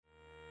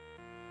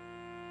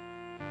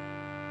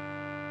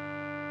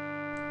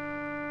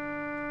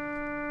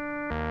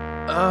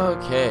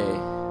Okay.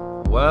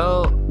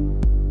 Well,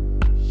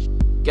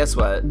 guess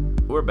what?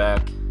 We're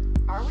back.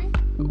 Are we?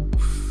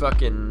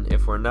 Fucking,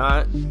 if we're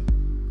not,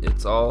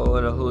 it's all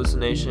in a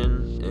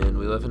hallucination and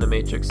we live in a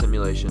Matrix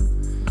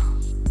simulation.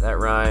 That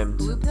rhymed.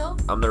 Blue pill?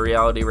 I'm the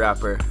reality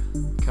rapper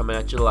coming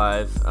at you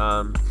live.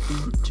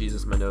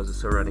 Jesus, my nose is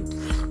so runny.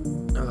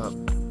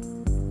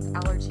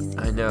 Allergy season.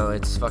 I know,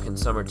 it's fucking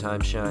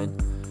summertime shine.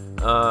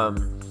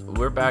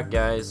 We're back,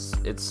 guys.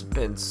 It's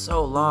been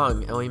so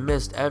long and we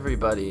missed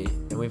everybody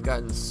and we've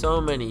gotten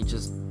so many,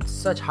 just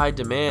such high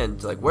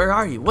demand. Like, where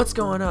are you? What's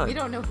going on? We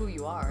don't know who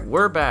you are.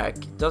 We're back.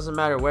 Doesn't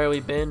matter where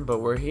we've been, but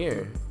we're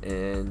here.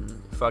 And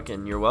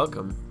fucking, you're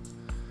welcome.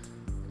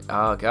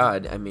 Oh,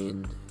 God. I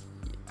mean,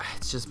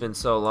 it's just been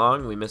so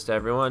long. We missed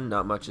everyone.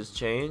 Not much has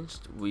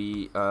changed.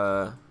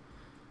 I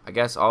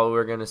guess all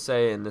we're going to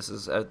say, and I guess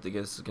this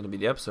is going to be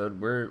the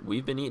episode,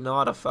 we've been eating a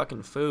lot of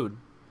fucking food.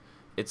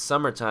 It's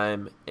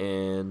summertime,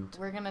 and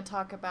we're going to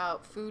talk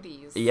about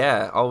foodies.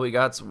 Yeah, all we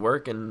got's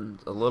work and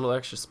a little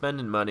extra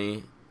spending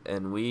money,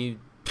 and we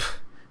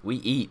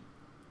eat.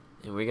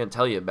 And we're going to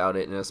tell you about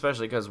it, and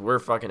especially because we're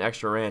fucking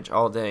Extra Ranch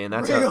all day, and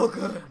that's real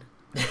good.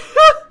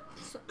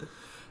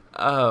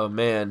 Oh,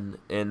 man.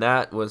 And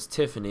that was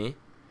Tiffany,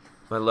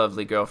 my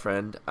lovely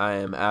girlfriend. I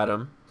am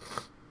Adam,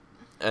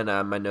 and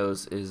my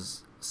nose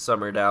is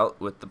summered out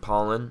with the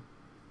pollen.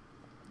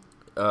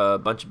 A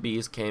bunch of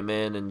bees came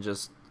in and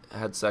just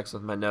had sex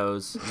with my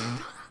nose,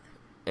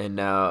 and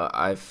now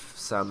I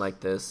sound like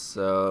this.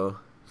 So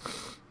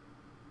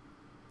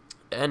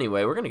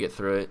anyway, we're gonna get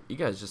through it. You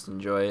guys just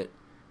enjoy it.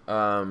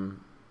 I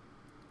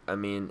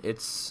mean,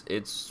 it's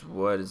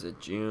what is it,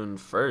 June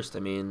 1st? I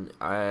mean,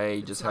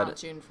 It's not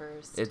June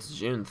 1st. It's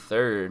June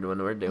 3rd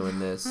when we're doing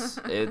this.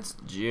 It's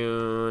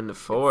June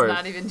 4th. It's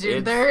not even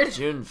June 3rd. It's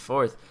June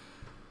 4th.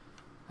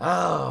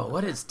 Oh,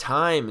 what is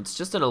time? It's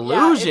just an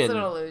illusion. Yeah, it's an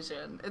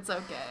illusion. It's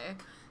okay.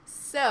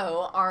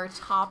 So, our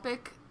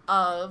topic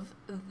of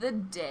the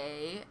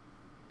day...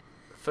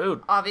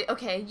 Food.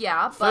 Okay,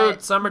 yeah, Food,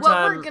 but summertime.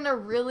 what we're going to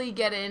really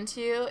get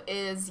into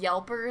is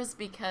Yelpers,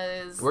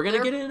 because We're going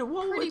to get into...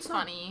 pretty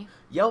funny.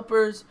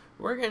 Yelpers,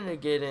 we're going to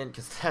get in,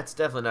 because that's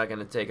definitely not going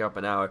to take up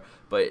an hour,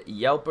 but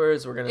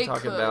Yelpers, we're going to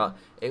talk about...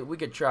 We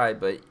could try,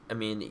 but, I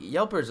mean,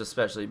 Yelpers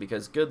especially,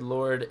 because, good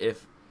Lord,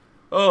 if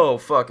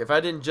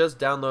I didn't just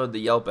download the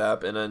Yelp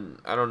app, and then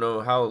I don't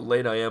know how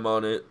late I am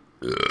on it,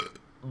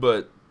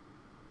 but...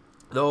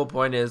 The whole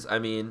point is, I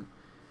mean,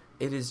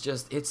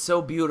 it's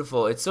so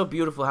beautiful. It's so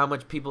beautiful how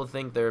much people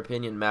think their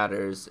opinion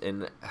matters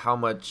and how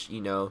much,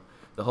 the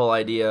whole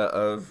idea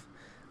of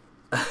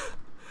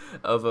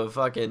of a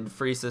fucking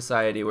free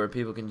society where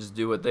people can just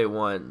do what they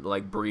want,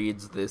 like,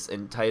 breeds this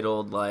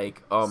entitled,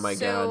 like, oh my god.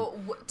 So,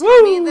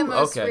 tell me the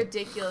most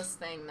ridiculous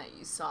thing that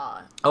you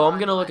saw. Oh, I'm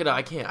gonna look it up.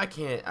 I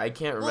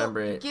can't remember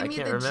it. Give me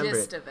the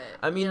gist of it.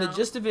 I mean, the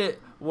gist of it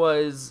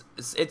was,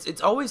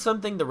 it's always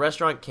something the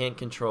restaurant can't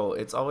control.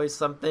 It's always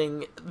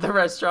something the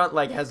restaurant,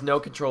 like, has no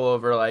control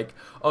over, like,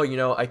 oh,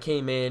 I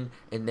came in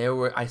and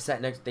they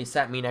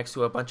sat me next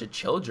to a bunch of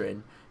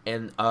children.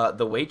 And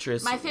the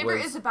waitress. My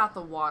favorite is about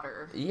the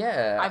water.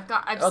 Yeah,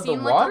 I've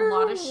seen like a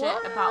lot of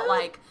shit about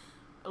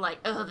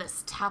like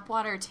this tap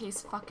water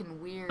tastes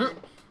fucking weird.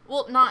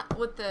 Well, not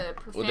with the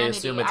profanity. Well, they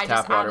assume it's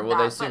tap water. Well,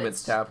 they assume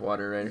it's tap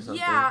water, right, or something.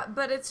 Yeah,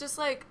 but it's just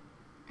like,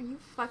 are you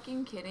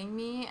fucking kidding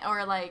me?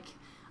 Or like,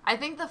 I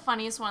think the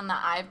funniest one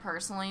that I've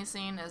personally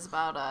seen is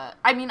about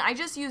I mean, I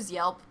just use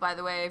Yelp, by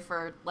the way,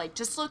 for like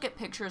just look at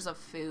pictures of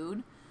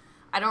food.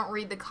 I don't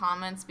read the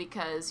comments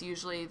because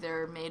usually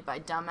they're made by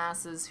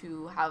dumbasses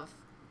who have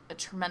a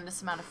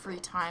tremendous amount of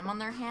free time on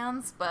their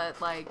hands. But,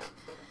 like,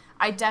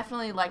 I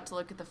definitely like to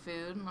look at the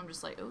food. And I'm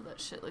just like, oh, that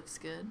shit looks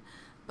good.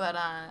 But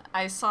I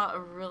was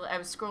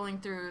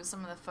scrolling through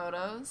some of the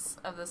photos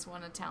of this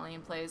one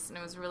Italian place. And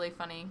it was really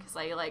funny because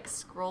I, like,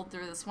 scrolled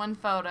through this one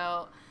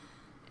photo.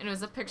 And it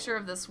was a picture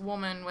of this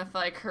woman with,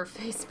 like, her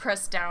face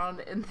pressed down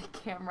in the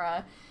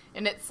camera.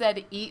 And it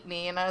said, "Eat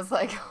me." And I was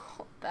like,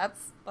 oh,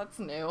 that's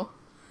new.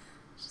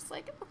 Just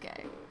like,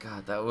 okay.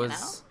 God, that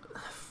was...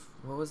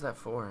 What was that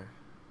for?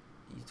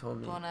 You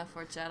told me. Buona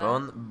forchetta.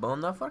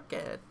 Buona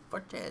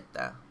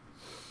forchetta.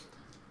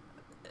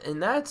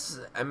 And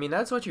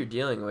that's what you're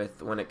dealing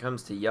with when it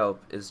comes to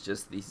Yelp, is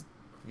just these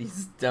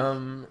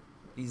dumb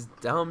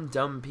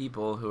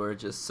people who are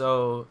just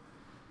so,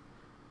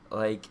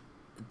 like...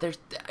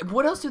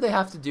 What else do they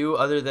have to do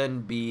other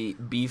than be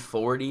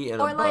 40 and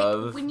above?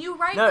 Or like when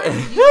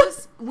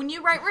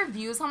you write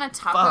reviews on a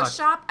taco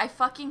shop, I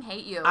fucking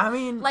hate you. I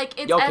mean, like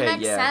it's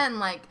MXN.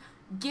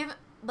 Yeah.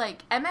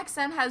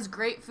 MXN has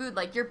great food.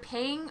 Like you're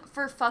paying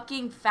for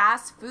fucking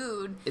fast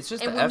food. It's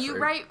just and the when effort. You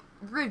write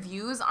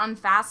reviews on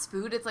fast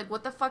food, it's like,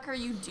 what the fuck are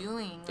you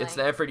doing? It's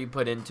the effort you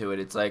put into it.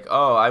 It's like,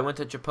 oh, I went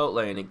to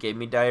Chipotle and it gave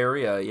me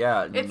diarrhea.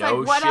 Yeah, it's no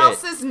like, what shit.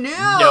 else is new?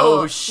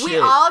 No shit. We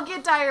all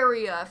get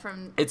diarrhea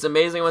from. It's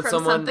amazing when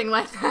someone something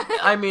like that.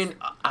 I mean,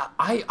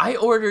 I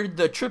ordered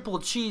the triple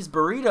cheese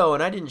burrito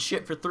and I didn't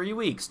shit for 3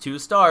 weeks. 2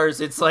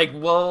 stars. It's like,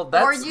 well,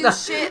 that's or you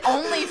shit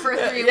only for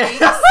 3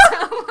 weeks.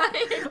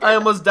 I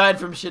almost died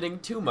from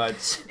shitting too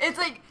much. It's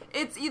like.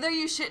 It's either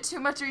you shit too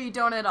much or you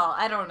don't at all.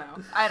 I don't know.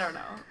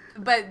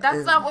 But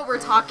that's not what we're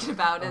talking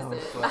about, is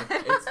it? Fuck.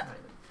 It's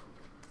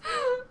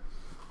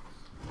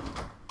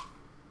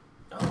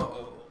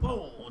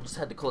just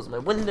had to close my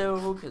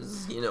window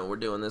because, we're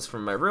doing this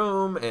from my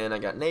room and I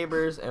got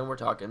neighbors and we're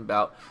talking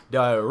about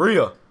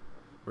diarrhea.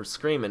 We're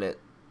screaming it,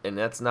 and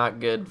that's not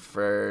good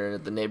for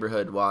the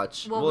neighborhood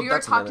watch. Well, we were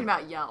talking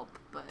about Yelp,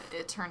 but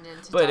it turned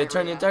into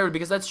diarrhea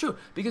because that's true.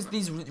 Because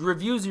these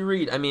reviews you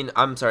read,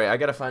 I'm sorry, I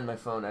gotta find my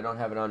phone. I don't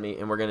have it on me,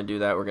 and we're gonna do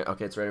that.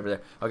 Okay, it's right over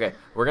there. Okay,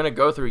 we're gonna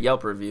go through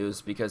Yelp reviews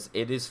because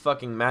it is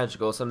fucking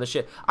magical. Some of the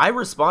shit. I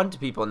respond to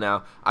people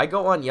now. I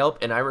go on Yelp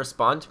and I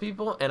respond to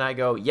people, and I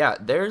go, yeah,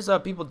 there's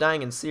people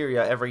dying in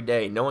Syria every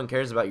day. No one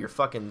cares about your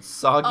fucking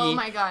soggy, oh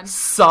my God,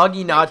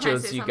 soggy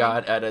nachos you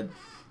got at a.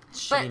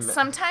 But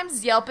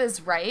sometimes Yelp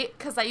is right,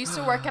 because I used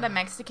to work at a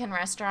Mexican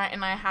restaurant,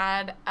 and I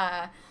had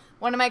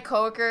one of my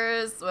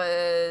coworkers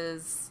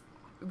was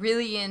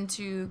really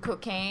into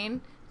cocaine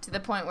to the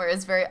point where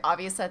it's very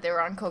obvious that they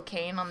were on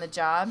cocaine on the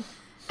job.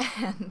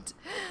 And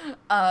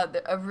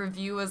a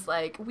review was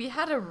like, we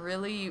had a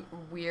really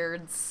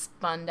weird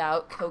spun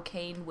out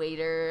cocaine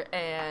waiter,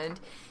 and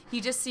he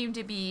just seemed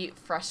to be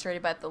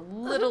frustrated by the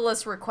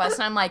littlest request.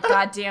 And I'm like,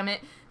 God damn it.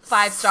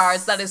 5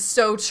 stars. That is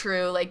so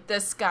true. Like,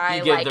 this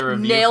guy,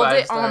 nailed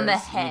it on the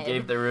head. You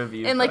gave the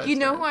review and, like, you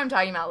know who I'm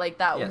talking about. Like,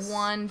 that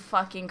one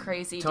fucking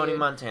crazy Tony dude.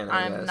 Montana,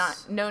 I'm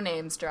not... No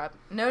names dropped.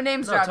 No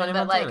names dropped. But,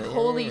 Montana, like,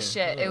 holy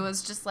shit. Yeah. It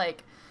was just,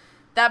 like...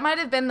 That might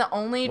have been the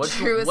only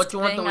truest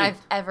thing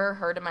I've ever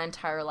heard in my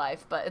entire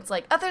life. But it's,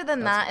 like, other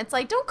than that, it's,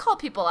 like, don't call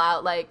people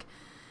out. Like,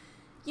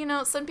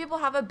 some people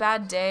have a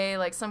bad day.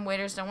 Like, some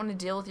waiters don't want to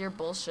deal with your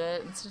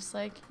bullshit. It's just,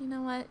 like, you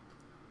know what?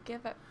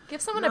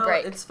 Give someone a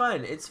break. It's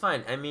fine.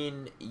 I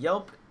mean,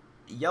 Yelp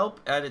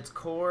at its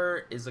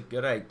core is a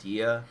good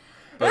idea,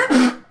 but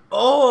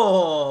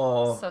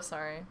so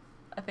sorry.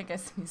 I think I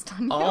sneezed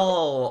on you.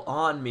 All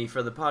on me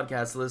for the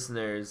podcast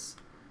listeners.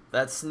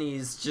 That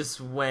sneeze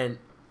just went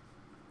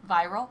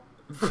viral.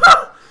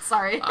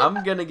 Sorry.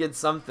 I'm gonna get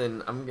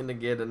something. I'm gonna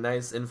get a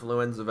nice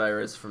influenza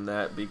virus from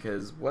that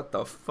because what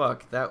the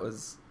fuck? That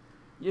was.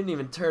 You didn't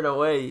even turn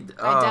away.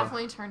 I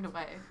definitely turned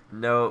away.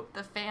 No.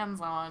 The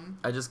fan's on.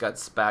 I just got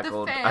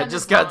spackled.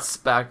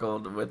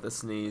 Spackled with a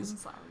sneeze. I'm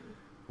sorry.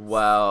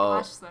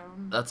 Wow.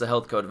 That's a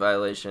health code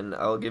violation.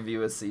 I'll give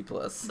you a C+.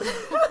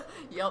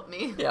 Yelp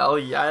me.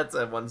 Yeah, it's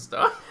a 1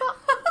 star.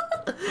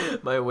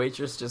 My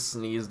waitress just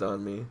sneezed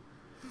on me.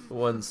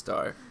 1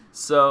 star.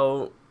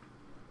 So,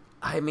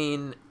 I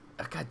mean,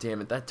 God damn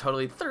it, that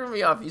totally threw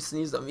me off. You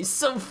sneezed on me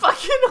so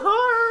fucking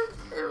hard.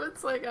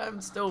 It's like I'm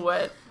still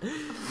wet.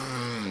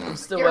 I'm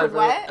still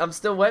wet. I'm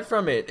still wet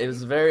from it. It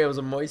was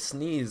a moist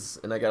sneeze,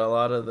 and I got a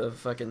lot of the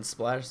fucking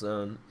splash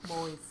zone.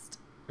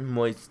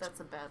 Moist. That's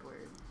a bad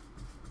word.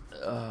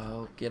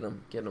 Oh, get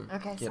him.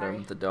 Okay, get sorry.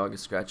 him. The dog is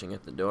scratching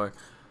at the door.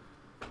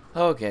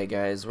 Okay,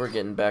 guys, we're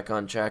getting back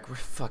on track. We're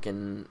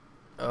fucking.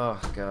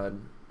 Oh God,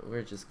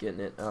 we're just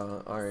getting it.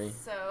 Oh, Ari.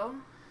 So.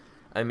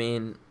 I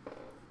mean.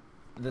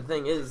 The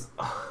thing is,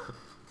 I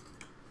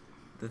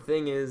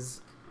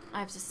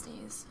have to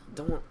sneeze.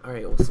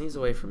 Alright, well, sneeze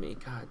away from me.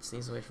 God,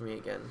 sneeze away from me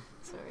again.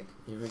 Sorry.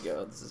 Here we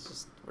go.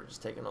 We're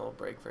just taking a little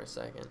break for a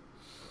second.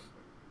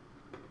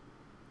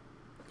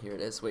 Here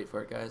it is. Wait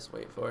for it, guys.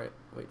 Wait for it.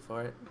 I'm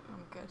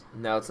good.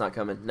 No, it's not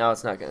coming. Oh,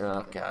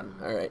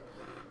 God. Alright.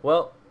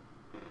 Well,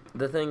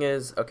 the thing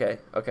is, okay.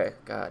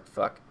 God,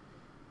 fuck.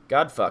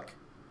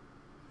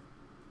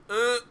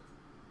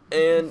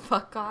 And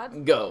fuck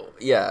God. Go.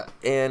 Yeah,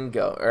 and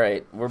go. All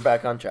right, we're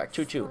back on track.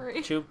 Choo. Choo.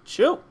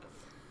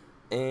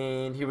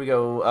 And here we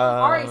go.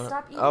 Alright,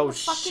 stop eating the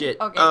fucking...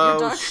 Shit. Okay,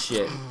 oh,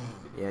 shit.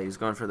 Yeah, he's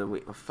going for the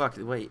wait. Oh, fuck.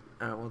 Wait.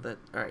 All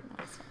right.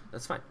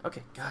 That's fine.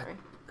 Okay, God. Sorry.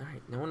 All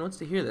right, no one wants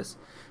to hear this.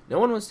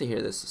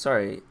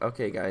 Sorry.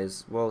 Okay,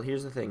 guys. Well,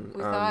 here's the thing.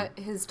 We thought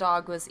his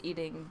dog was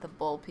eating the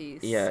bowl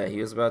piece. Yeah,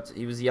 he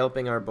was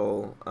yelping our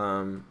bowl.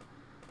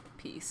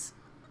 Piece.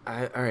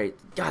 All right.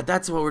 God,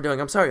 that's what we're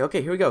doing. I'm sorry.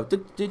 Okay, here we go.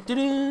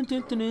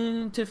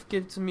 Tiff,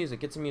 get some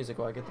music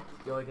while I get the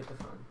phone.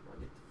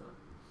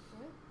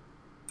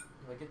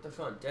 I get the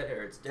phone. Dead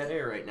air. It's dead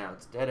air right now.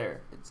 It's dead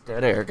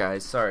air,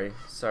 guys. Sorry.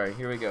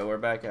 Here we go. We're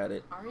back at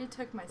it. Ari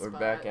took my spot. We're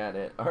back at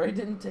it. Ari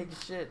didn't take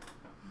shit.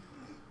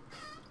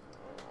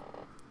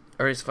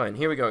 Ari's fine.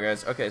 Here we go,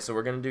 guys. Okay, so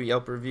we're going to do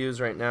Yelp reviews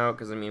right now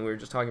because, we were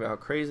just talking about how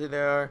crazy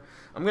they are.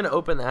 I'm going to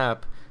open the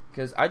app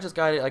because I just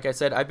got it. Like I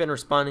said, I've been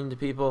responding to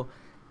people.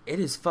 It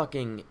is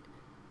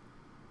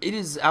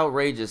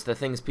outrageous the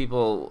things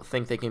people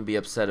think they can be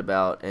upset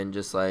about and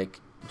just 1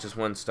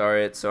 star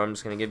it. So I'm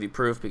just going to give you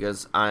proof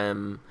because I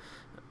am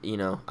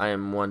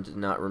one to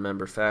not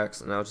remember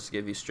facts, and I'll just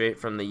give you straight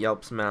from the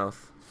Yelp's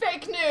mouth.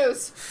 Fake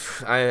news!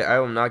 I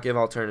will not give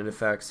alternative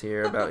facts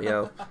here about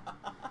Yelp.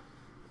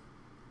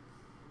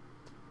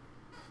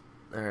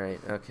 Alright,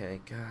 okay,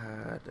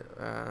 God,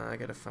 I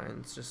gotta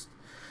find,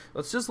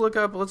 let's just look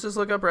up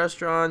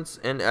restaurants,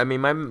 and my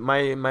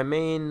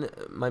main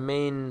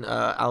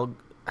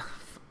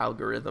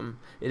algorithm.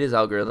 It is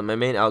algorithm. My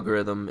main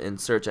algorithm in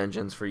search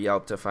engines for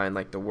Yelp to find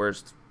the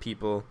worst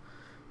people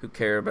who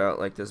care about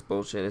like this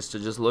bullshit is to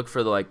just look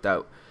for the like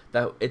that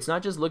it's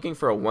not just looking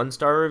for a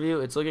 1-star review,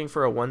 it's looking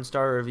for a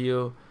 1-star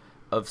review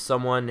of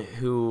someone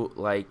who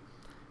like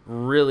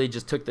really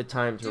just took the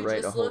time to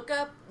write a whole. Look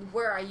up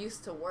where I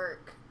used to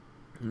work.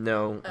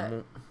 No.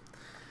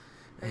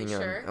 Hang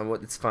on. Sure?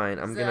 It's fine.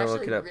 I'm gonna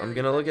look it up. I'm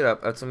gonna look it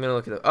up.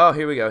 Oh,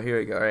 here we go.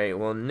 All right.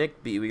 Well,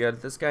 Nick B. We got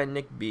this guy,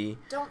 Nick B.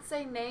 Don't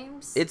say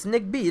names. It's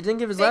Nick B. You didn't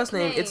give his last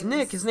name. It's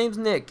Nick. His name's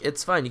Nick.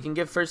 It's fine. You can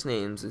give first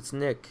names. It's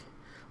Nick.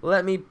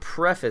 Let me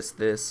preface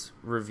this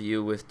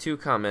review with 2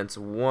 comments.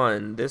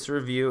 1, this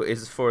review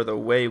is for the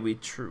way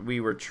we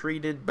were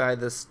treated by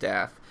the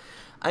staff.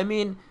 I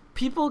mean,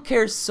 people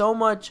care so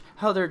much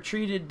how they're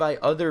treated by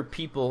other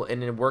people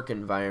in a work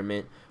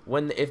environment.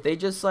 If they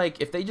just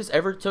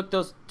ever took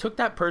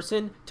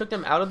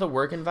them out of the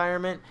work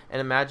environment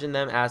and imagine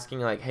them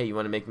asking like, hey, you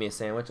want to make me a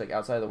sandwich, like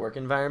outside of the work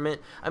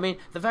environment. I mean,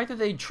 the fact that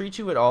they treat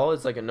you at all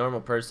as like a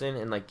normal person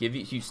and like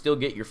you still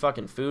get your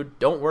fucking food.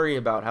 Don't worry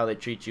about how they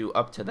treat you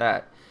up to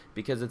that,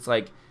 because it's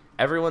like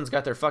everyone's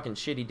got their fucking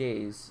shitty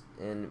days,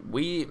 and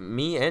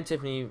me and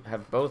Tiffany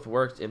have both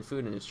worked in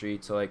food industry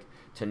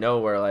to know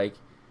where like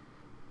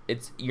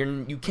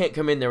you can't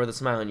come in there with a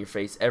smile on your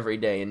face every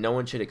day, and no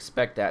one should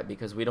expect that,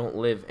 because we don't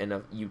live in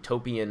a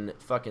utopian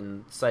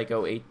fucking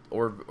psycho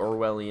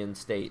Orwellian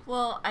state.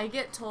 Well, I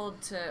get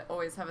told to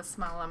always have a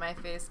smile on my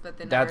face, but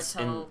then that's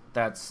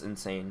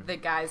insane. The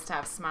guys to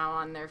have a smile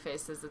on their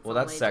faces. Well,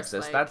 that's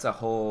sexist. That's a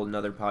whole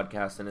nother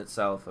podcast in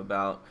itself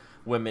about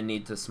women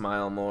need to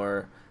smile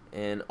more.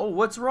 And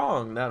what's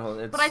wrong?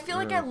 But I feel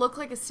like I look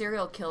like a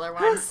serial killer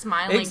when I'm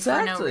smiling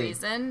for no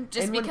reason,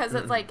 because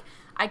it's like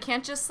I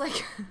can't just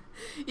like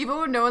even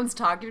when no one's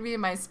talking to me,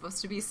 am I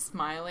supposed to be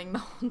smiling the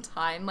whole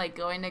time? Like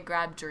going to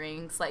grab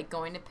drinks, like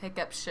going to pick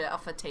up shit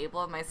off a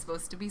table, am I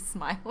supposed to be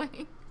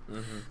smiling?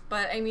 Mm-hmm.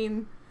 But I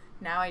mean,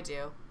 now I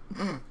do.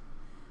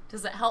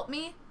 Does it help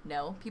me?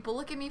 No. People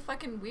look at me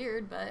fucking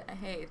weird, but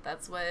hey,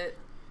 that's what.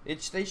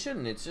 They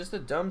shouldn't. It's just a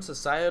dumb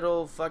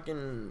societal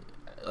fucking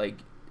like,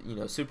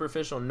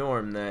 superficial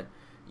norm that,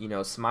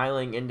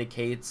 smiling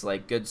indicates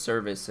like good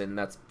service and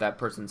that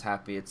person's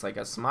happy. It's like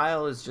a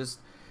smile is just.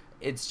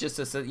 It's just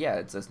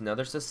it's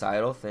another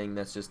societal thing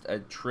that's just a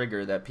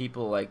trigger that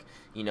people like,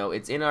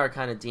 it's in our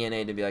kind of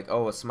DNA to be like,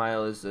 a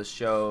smile is a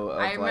show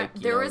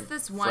of there was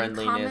this one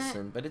friendliness,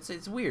 comment, but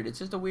it's weird. It's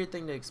just a weird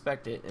thing to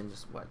expect it, and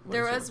just what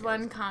there was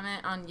one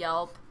comment on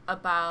Yelp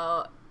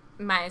about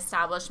my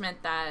establishment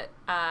that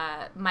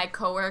my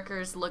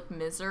coworkers looked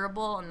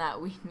miserable and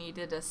that we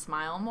needed to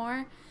smile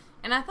more.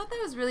 And I thought that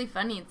was really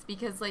funny. It's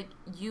because like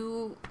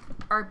you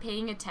are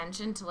paying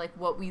attention to like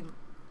what we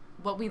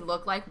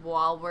look like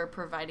while we're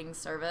providing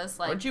service,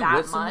 like aren't you that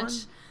with much.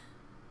 Someone?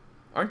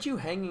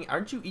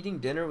 Aren't you eating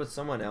dinner with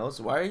someone else?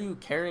 Why are you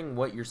caring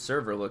what your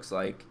server looks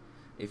like?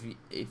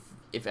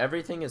 If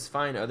everything is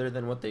fine other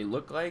than what they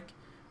look like,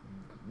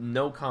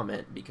 no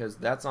comment, because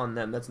that's on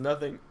them. That's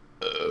nothing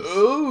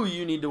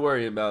you need to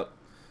worry about.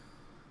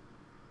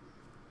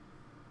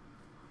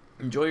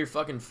 Enjoy your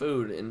fucking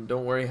food, and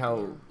don't worry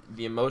how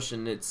the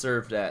emotion it's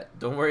served at.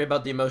 Don't worry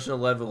about the emotional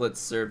level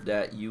it's served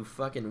at, you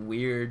fucking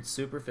weird,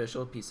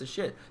 superficial piece of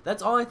shit.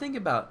 That's all I think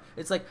about.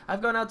 It's like,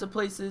 I've gone out to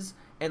places,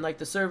 and like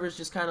the server's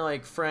just kind of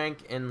like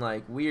frank and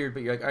like weird,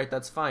 but you're like, alright,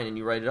 that's fine, and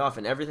you write it off,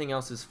 and everything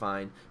else is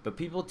fine. But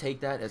people take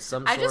that as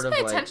some sort of like... I just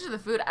pay attention to the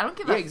food. I don't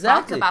give a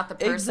fuck about the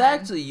person.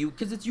 Exactly,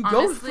 because you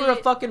go for a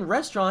fucking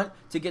restaurant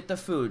to get the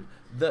food.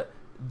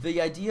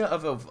 The idea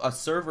of a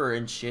server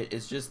and shit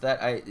is just that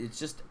it's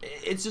just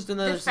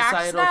another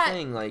societal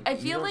thing. Like, I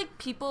feel like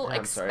people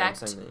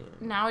expect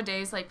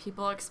nowadays, like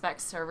people expect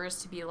servers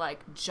to be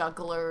like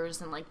jugglers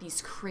and like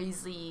these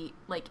crazy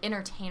like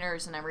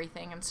entertainers and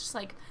everything. And it's just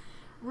like,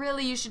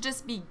 really, you should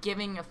just be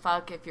giving a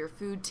fuck if your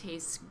food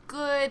tastes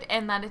good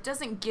and that it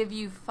doesn't give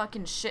you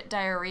fucking shit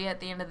diarrhea at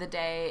the end of the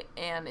day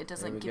and it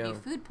doesn't give you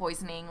food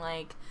poisoning.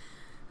 Like,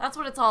 that's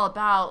what it's all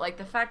about. Like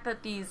the fact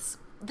that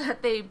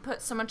they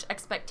put so much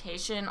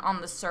expectation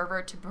on the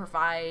server to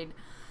provide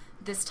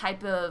this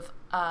type of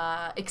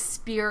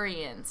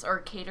experience or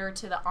cater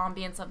to the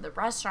ambience of the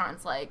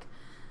restaurants, like,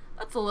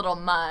 that's a little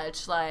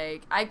much.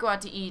 Like, I go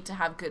out to eat to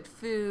have good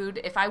food.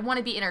 If I want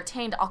to be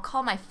entertained, I'll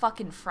call my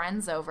fucking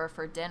friends over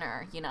for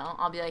dinner,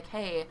 I'll be like,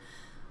 hey,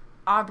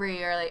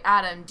 Aubrey or, like,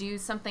 Adam, do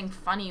something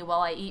funny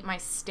while I eat my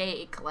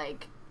steak.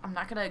 Like, I'm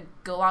not gonna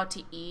go out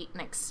to eat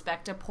and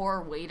expect a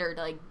poor waiter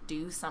to like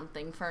do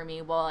something for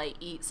me while I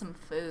eat some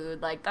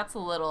food. Like that's a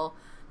little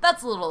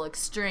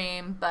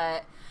extreme,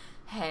 but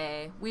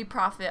hey, we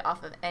profit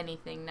off of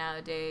anything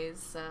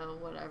nowadays, so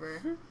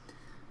whatever.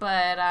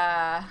 But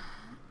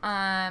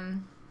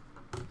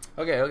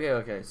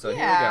Okay. So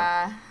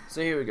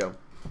here we go.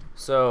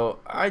 So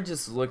I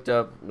just looked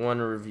up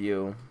one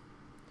review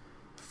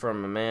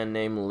from a man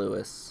named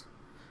Lewis.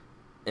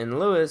 And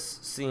Lewis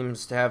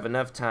seems to have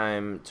enough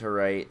time to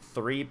write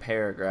 3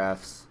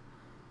 paragraphs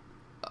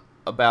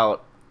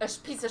about... a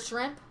piece of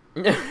shrimp?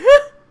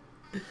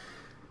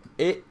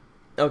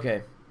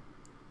 Okay.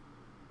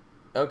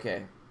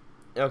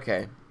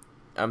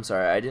 I'm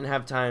sorry, I didn't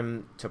have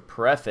time to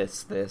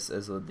preface this,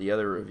 as the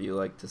other review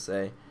liked to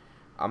say.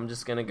 I'm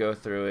just going to go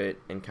through it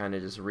and kind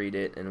of just read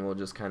it, and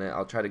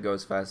I'll try to go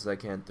as fast as I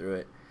can through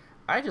it.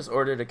 I just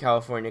ordered a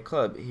California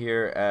Club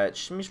here at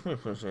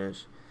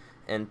Schmish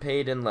and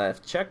paid and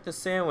left. Checked the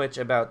sandwich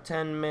about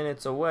 10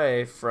 minutes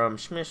away from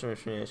Schmish,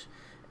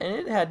 and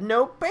it had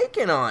no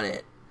bacon on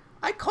it.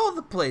 I call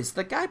the place.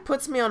 The guy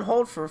puts me on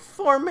hold for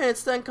 4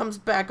 minutes, then comes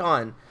back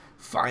on.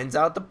 Finds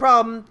out the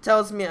problem,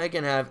 tells me I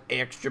can have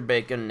extra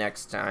bacon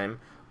next time,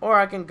 or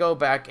I can go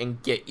back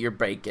and get your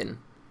bacon.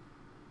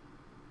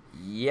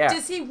 Yeah.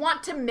 Does he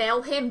want to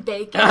mail him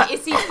bacon?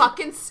 Is he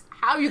fucking...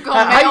 How you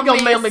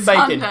gonna mail me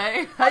bacon?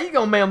 How you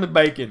gonna mail me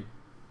bacon?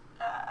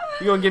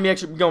 You gonna give me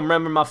extra? You gonna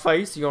remember my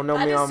face? You gonna know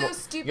me? That is so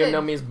stupid. You gonna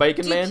know me as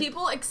Bacon Man? Do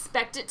people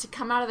expect it to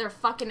come out of their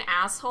fucking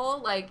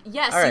asshole? Like,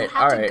 yes, you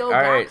have to go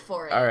back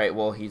for it. All right,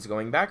 well, he's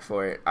going back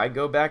for it. I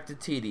go back to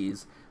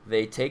TD's.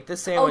 They take the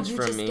sandwich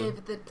from me. Oh, you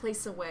just gave the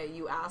place away,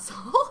 you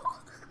asshole.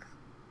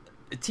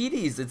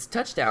 TD's, it's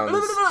touchdowns.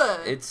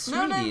 It's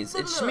Schmeedies.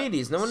 It's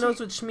Schmeedies. No one knows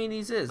what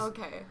Schmeedies is.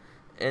 Okay.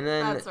 And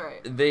then that's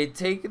right. They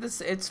take this.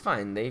 It's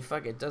fine.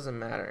 It doesn't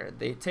matter.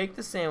 They take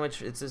the sandwich.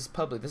 This is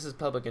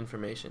public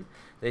information.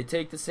 They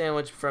take the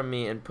sandwich from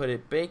me and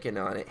put bacon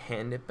on it.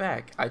 Hand it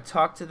back. I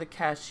talk to the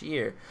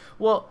cashier.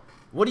 Well,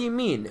 what do you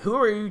mean? Who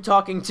are you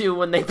talking to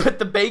when they put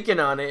the bacon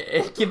on it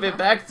and give it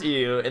back to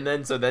you? And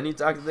then then you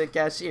talk to the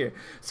cashier.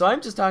 So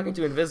I'm just talking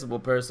to an invisible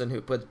person who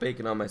puts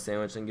bacon on my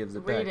sandwich and gives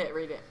it back.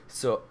 Read it.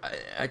 So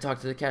I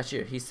talk to the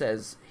cashier. He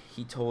says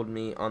he told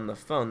me on the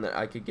phone that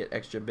I could get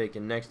extra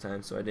bacon next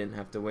time, so I didn't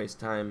have to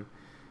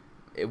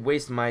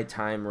waste my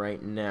time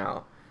right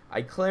now.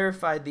 I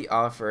clarified the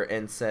offer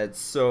and said,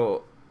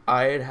 so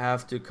I'd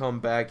have to come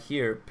back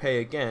here, pay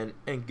again,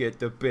 and get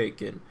the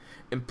bacon,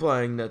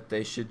 implying that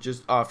they should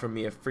just offer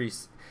me a free...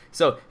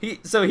 So he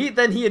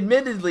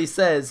admittedly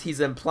says he's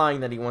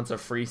implying that he wants a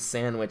free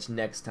sandwich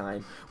next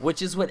time,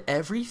 which is what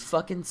every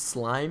fucking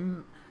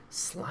slimy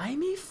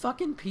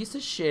fucking piece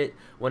of shit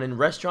when a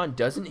restaurant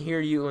doesn't hear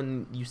you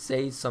and you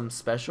say some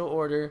special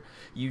order,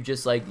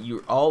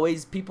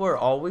 people are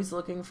always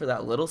looking for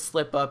that little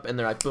slip up, and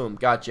they're like, boom,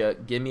 gotcha,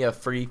 give me a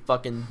free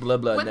fucking blah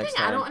blah next time. One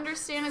thing I don't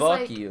understand is,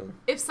 fuck you.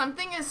 If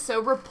something is so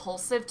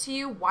repulsive to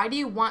you, why do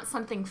you want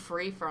something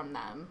free from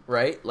them?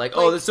 Right? Like,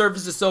 oh, the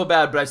service is so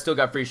bad, but I still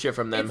got free shit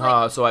from them,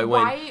 so I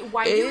win.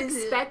 Why do you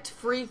expect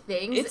free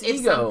things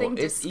if something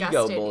disgusted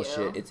ego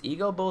bullshit. It's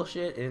ego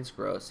bullshit, and it's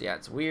gross. Yeah,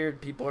 it's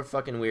weird. People are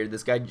fucking weird.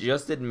 This guy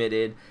just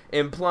admitted,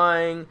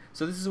 implying,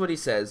 so this is what he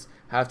says,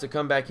 have to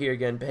come back here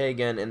again, pay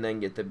again, and then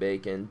get the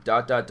bacon, ...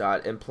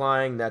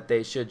 implying that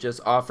they should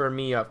just offer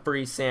me a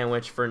free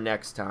sandwich for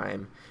next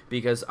time,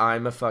 because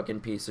I'm a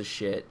fucking piece of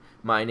shit.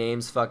 My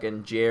name's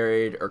fucking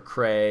Jared, or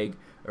Craig,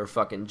 or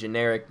fucking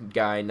generic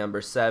guy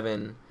number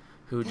 7,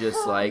 who just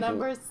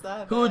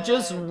who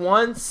just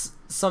wants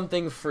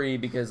something free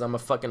because I'm a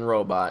fucking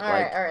robot. All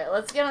right,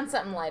 let's get on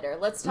something lighter.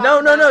 Let's talk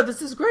No,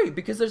 this is great,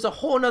 because there's a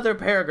whole nother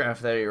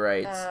paragraph that he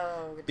writes.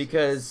 Oh,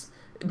 because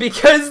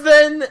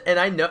then, and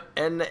I know,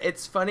 and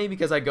it's funny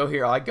because I go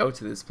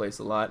to this place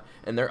a lot,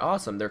 and they're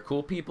awesome. They're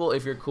cool people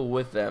if you're cool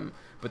with them.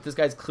 But this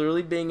guy's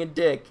clearly being a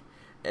dick.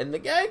 And the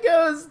guy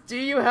goes, do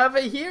you have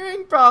a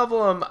hearing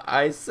problem?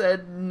 I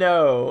said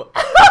no.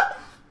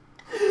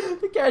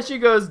 The cashier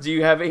goes, do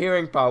you have a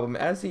hearing problem?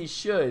 As he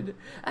should,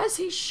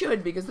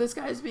 because this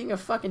guy's being a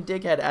fucking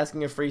dickhead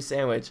asking a free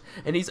sandwich,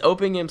 and he's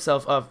opening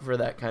himself up for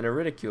that kind of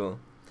ridicule.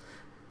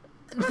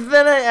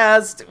 Then I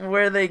asked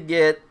where they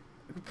get,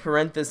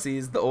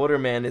 parentheses, the older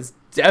man is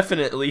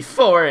definitely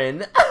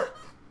foreign.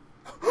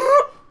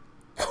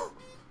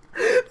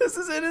 This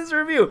is in his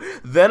review.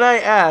 Then I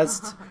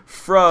asked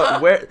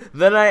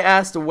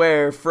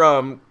where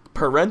from,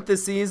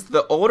 parentheses,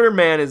 the older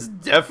man is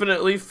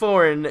definitely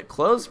foreign,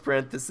 close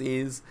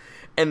parentheses,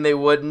 and they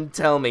wouldn't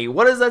tell me.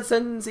 What does that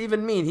sentence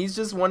even mean? He's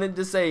just wanted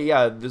to say,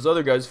 yeah, this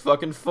other guy's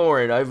fucking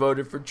foreign. I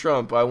voted for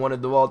Trump. I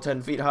wanted the wall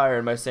 10 feet higher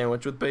and my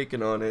sandwich with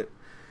bacon on it.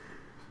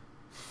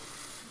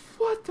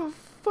 What the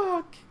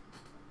fuck?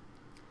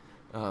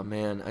 Oh,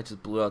 man, I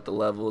just blew out the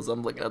levels.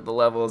 I'm looking at the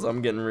levels.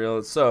 I'm getting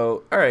real.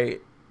 So, all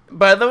right.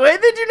 By the way,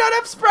 they do not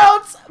have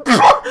sprouts.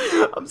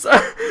 I'm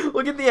sorry.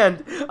 Look at the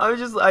end. I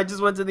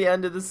just went to the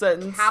end of the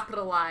sentence.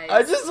 Capitalized.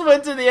 I just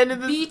went to the end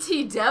of the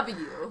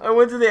BTW. I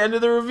went to the end of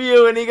the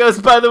review, and he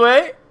goes, by the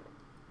way,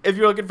 if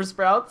you're looking for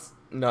sprouts,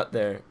 not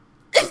there.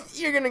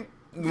 You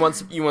want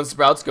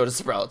sprouts? Go to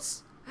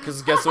Sprouts.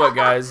 Because guess what,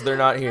 guys? They're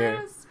not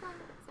here.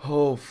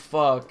 Oh,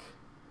 fuck.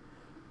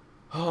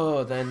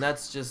 Oh, then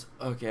that's just,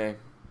 okay.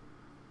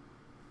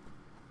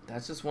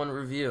 That's just one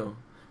review.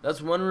 That's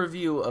one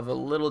review of a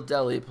little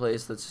deli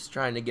place that's just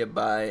trying to get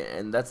by,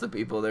 and that's the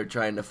people they're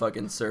trying to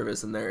fucking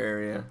service in their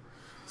area.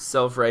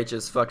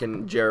 Self-righteous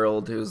fucking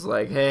Gerald who's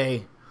like,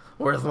 hey,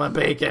 where's my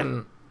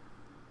bacon?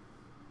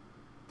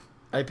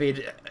 I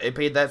paid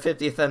that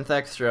 50 cents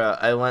extra.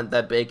 I want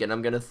that bacon.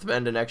 I'm gonna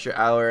spend an extra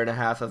hour and a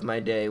half of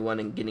my day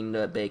getting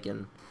that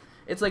bacon.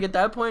 It's like, at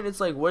that point, it's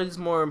like, what is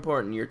more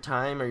important, your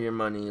time or your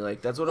money?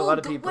 Like, that's what a lot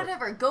of people...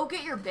 Whatever, go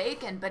get your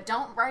bacon, but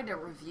don't write a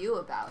review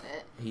about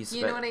it.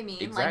 You know what I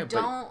mean? Exactly, like,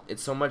 don't...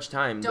 It's so much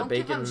time. Don't the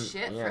bacon, give them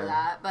shit for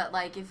that, but,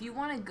 like, if you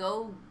want to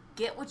go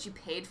get what you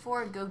paid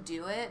for, go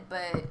do it,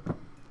 but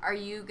are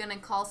you gonna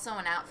call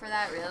someone out for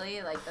that,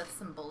 really? Like, that's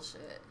some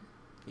bullshit.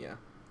 Yeah,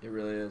 it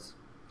really is.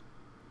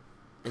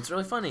 It's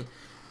really funny.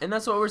 And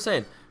that's what we're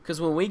saying.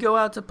 Because when we go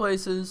out to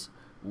places,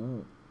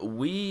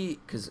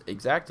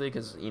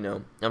 because, you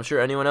know, I'm sure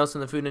anyone else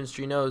in the food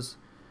industry knows,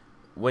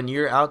 when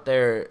you're out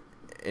there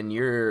and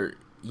you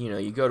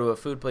go to a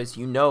food place,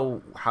 you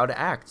know how to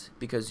act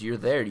because you're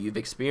there. You've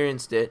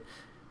experienced it.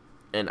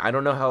 And I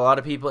don't know how a lot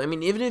of people, I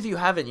mean, even if you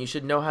haven't, you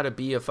should know how to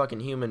be a fucking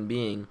human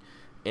being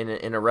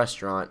in a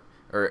restaurant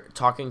or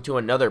talking to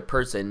another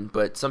person.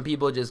 But some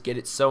people just get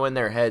it so in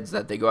their heads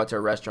that they go out to a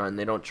restaurant and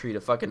they don't treat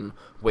a fucking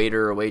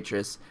waiter or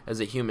waitress as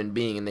a human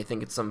being, and they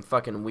think it's some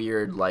fucking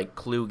weird, like,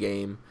 Clue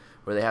game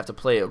where they have to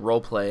play a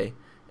role play,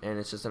 and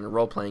it's just in a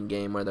role-playing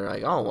game where they're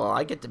like, oh, well,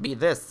 I get to be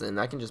this, and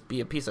I can just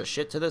be a piece of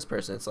shit to this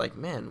person. It's like,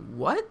 man,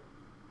 what?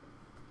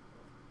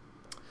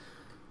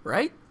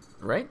 Right?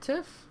 Right,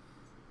 Tiff?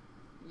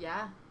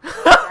 Yeah.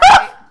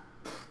 Right.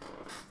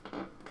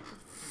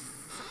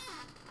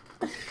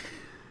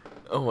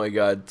 Oh my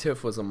god,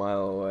 Tiff was a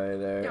mile away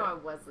there. No, I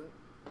wasn't.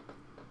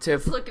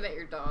 Tiff. Just looking at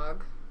your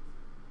dog.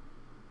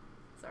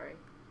 Sorry.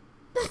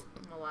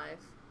 I'm alive.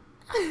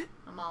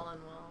 I'm all in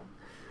well.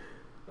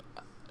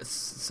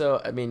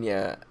 So, I mean,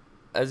 yeah,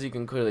 as you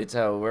can clearly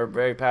tell, we're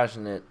very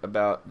passionate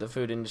about the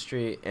food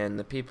industry and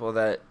the people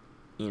that,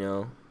 you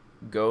know,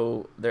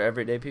 they're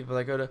everyday people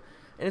that go to,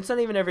 and it's not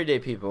even everyday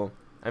people.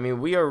 I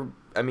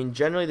mean,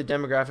 generally the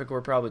demographic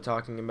we're probably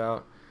talking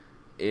about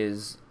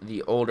is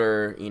the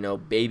older, you know,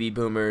 baby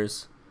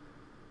boomers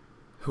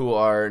who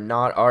are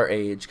not our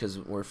age because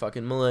we're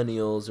fucking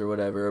millennials or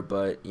whatever,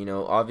 but, you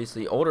know,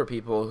 obviously older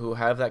people who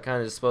have that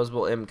kind of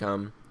disposable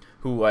income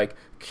who, like,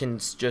 can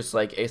just,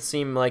 like, it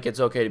seem like it's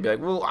okay to be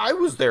like, well, I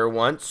was there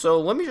once, so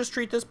let me just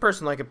treat this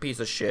person like a piece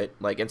of shit.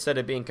 Like, instead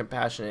of being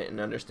compassionate and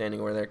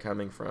understanding where they're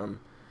coming from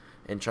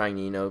and trying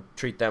to, you know,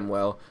 treat them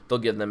well, they'll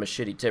give them a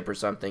shitty tip or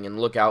something and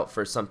look out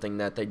for something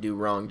that they do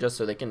wrong just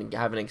so they can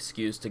have an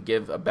excuse to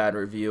give a bad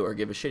review or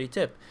give a shitty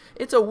tip.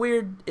 It's a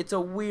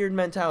weird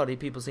mentality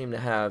people seem to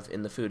have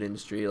in the food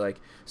industry, like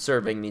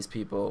serving these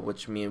people,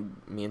 which me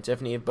and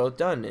Tiffany have both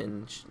done,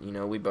 and, you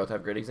know, we both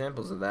have great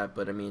examples of that.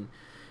 But I mean,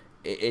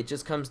 it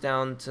just comes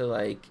down to,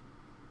 like,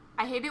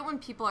 I hate it when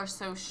people are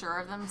so sure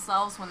of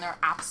themselves when they're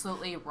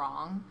absolutely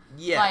wrong.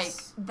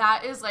 Yes. Like,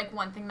 that is, like,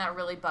 one thing that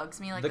really bugs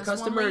me. Like, the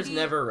customer is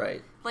never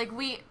right. Like,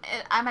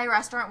 at my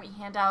restaurant, we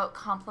hand out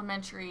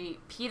complimentary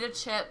pita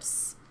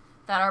chips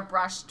that are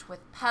brushed with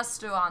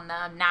pesto on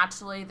them.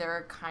 Naturally,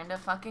 they're kind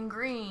of fucking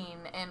green.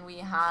 And we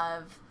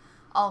have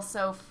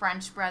also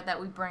French bread that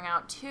we bring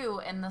out,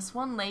 too. And this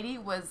one lady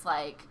was,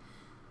 like,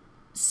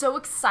 so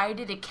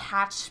excited to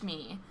catch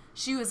me.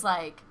 She was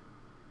like,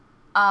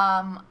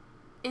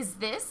 is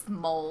this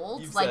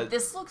mold?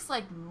 This looks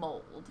like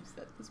mold. You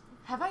said this before.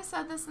 Have I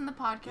said this in the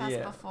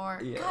podcast before?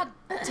 Yeah. God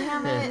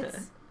damn it.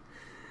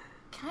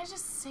 Can I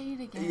just say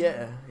it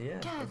again? Yeah,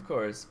 God. Of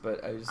course,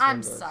 but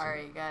I'm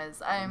sorry,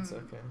 guys. It's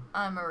okay.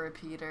 I'm a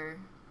repeater.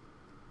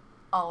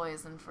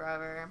 Always and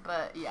forever.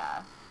 But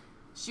yeah.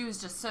 She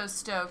was just so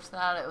stoked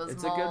that it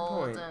was mold. A good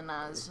point. And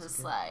I was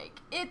just like,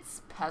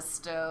 it's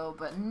pesto,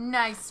 but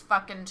nice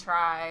fucking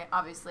try.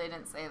 Obviously, I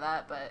didn't say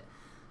that, but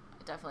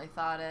I definitely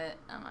thought it.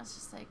 And I was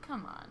just like,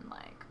 come on,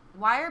 like,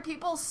 why are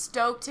people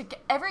stoked to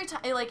get every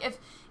time? Like,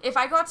 if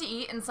I go out to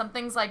eat and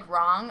something's like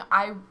wrong,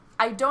 I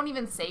don't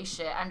even say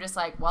shit. I'm just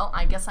like, well,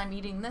 I guess I'm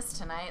eating this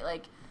tonight.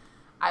 Like,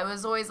 I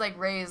was always like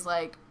raised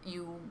like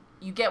you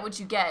get what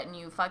you get and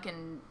you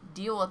fucking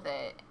deal with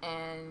it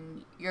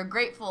and you're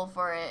grateful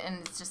for it. And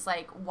it's just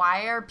like,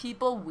 why are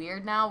people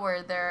weird now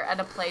where they're at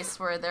a place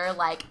where they're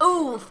like,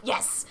 oh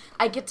yes,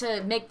 I get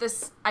to make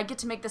this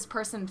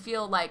person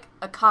feel like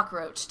a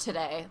cockroach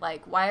today.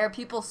 Like, why are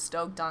people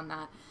stoked on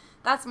that?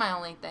 That's my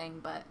only thing.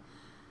 But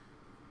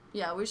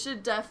yeah, we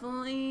should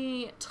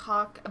definitely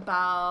talk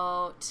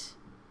about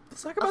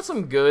Let's talk about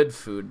some good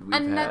food we've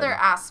another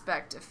had.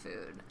 aspect of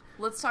food.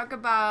 Let's talk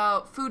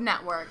about Food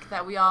Network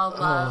that we all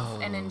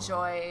love and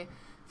enjoy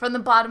from the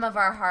bottom of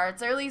our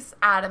hearts, or at least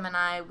Adam and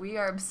I. We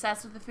are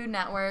obsessed with the Food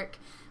Network.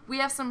 We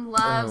have some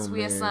loves.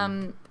 We have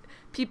some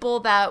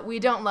people that we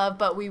don't love,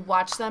 but we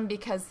watch them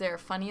because they're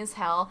funny as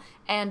hell.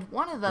 And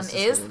one of them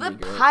is the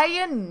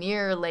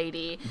Pioneer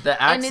Lady. The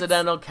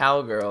accidental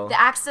cowgirl. The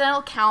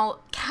accidental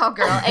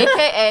cowgirl,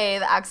 a.k.a.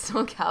 the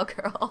accidental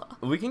cowgirl.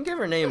 We can give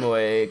her name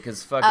away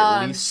because fuck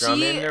it, Lee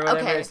Strummond or whatever.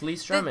 Okay, It's Lee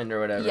Strummond or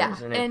whatever. Yeah,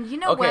 and you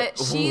know what?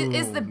 She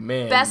is the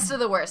best of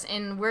the worst,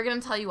 and we're going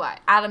to tell you why.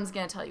 Adam's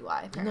going to tell you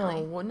why,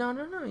 apparently. No.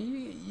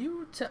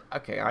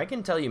 Okay, I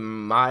can tell you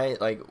my,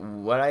 like,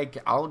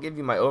 I'll give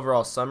you my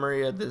overall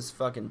summary of this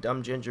fucking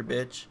dumb ginger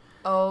bitch.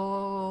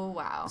 Oh,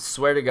 wow.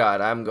 Swear to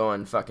God, I'm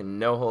going fucking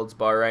no holds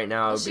bar right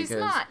now She's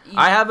not.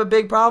 I have a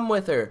big problem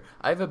with her.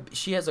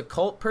 She has a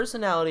cult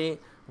personality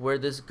where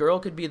this girl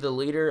could be the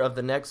leader of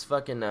the next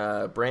fucking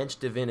branch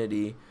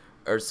divinity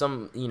or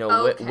some,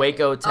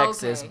 Waco,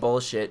 Texas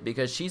bullshit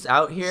because she's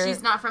out here.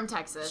 She's not from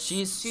Texas.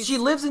 She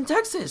lives in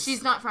Texas.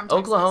 She's not from Texas.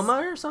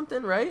 Oklahoma or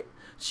something, right?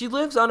 She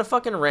lives on a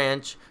fucking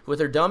ranch with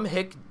her dumb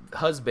hick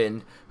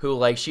husband who,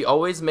 like, she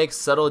always makes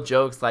subtle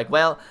jokes like,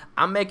 well,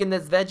 I'm making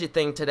this veggie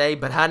thing today,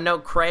 but I know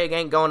Craig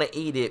ain't gonna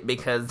eat it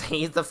because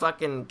he's the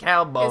fucking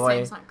cowboy. His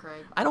name's not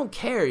Craig. I don't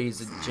care. He's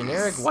a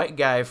generic white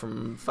guy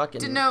from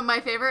fucking... No,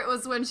 my favorite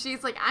was when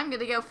she's like, I'm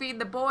gonna go feed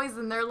the boys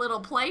in their little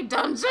play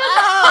dungeon.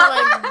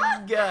 Oh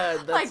my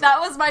god. Like, that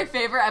was my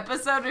favorite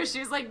episode where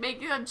she's like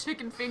making them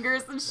chicken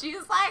fingers and she's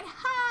like,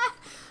 ha!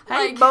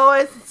 Hey, like,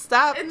 boys,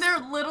 stop. In their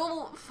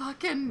little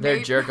fucking... Their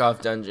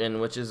jerk-off dungeon,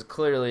 which is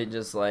clearly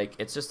just like...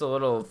 It's just a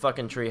little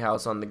fucking tree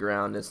house on the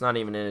ground. It's not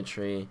even in a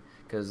tree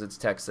because it's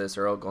Texas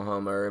or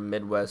Oklahoma or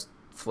Midwest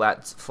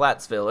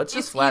Flatsville. It's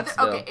just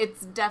Flatsville. Okay,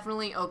 it's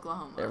definitely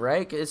Oklahoma.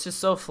 Right? It's just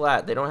so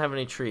flat. They don't have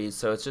any trees,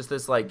 so it's just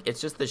this, like...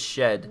 It's just this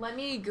shed. Let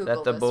me Google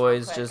that the this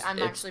boys real quick. just... I'm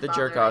It's the bothered.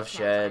 jerk-off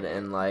shed,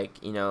 and,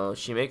 like, you know,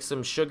 she makes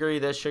some sugary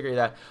this, sugary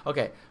that.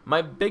 Okay,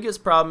 my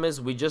biggest problem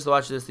is we just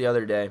watched this the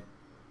other day.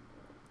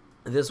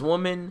 This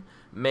woman...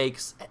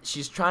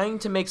 she's trying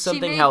to make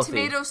something healthy. She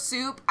made tomato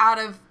soup out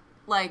of,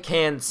 like...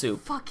 Canned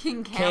soup.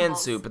 Fucking canned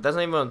soup, but that's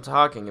not even what I'm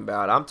talking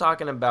about. I'm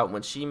talking about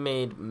when she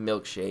made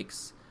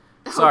milkshakes.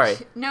 Sorry.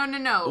 No.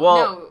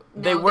 Well,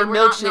 no, they were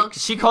milkshakes.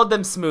 She called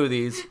them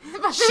smoothies.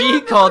 She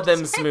called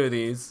them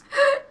smoothies.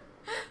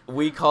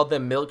 We called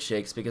them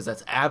milkshakes because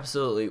that's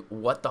absolutely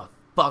what the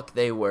fuck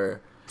they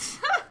were.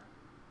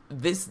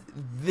 This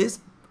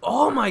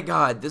Oh my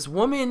god, this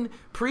woman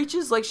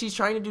preaches like she's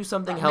trying to do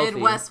something healthy.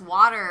 Midwest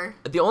water.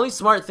 The only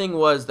smart thing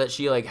was that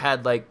she like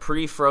had like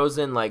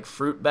pre-frozen like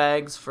fruit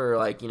bags for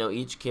like, you know,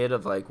 each kid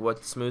of like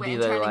what smoothie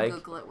they like. I'm trying to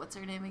Google it. What's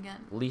her name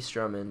again? Lee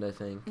Strummond, I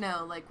think.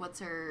 No, like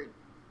what's her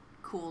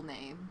cool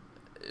name?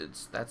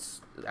 That's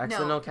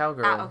Accidental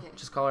Cowgirl. Okay.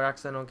 Just call her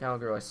Accidental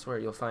Cowgirl. I swear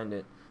you'll find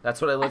it. That's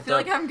what I looked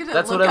up. I feel like I'm gonna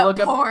That's look what I up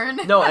look porn.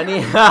 No, I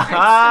need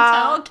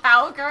Accidental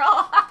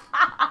Cowgirl.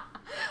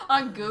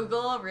 On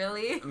Google,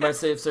 really? My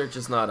safe search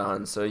is not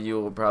on, so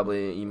you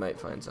might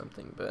find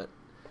something, but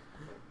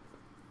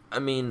I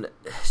mean,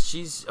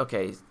 she's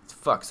okay.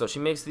 Fuck. So she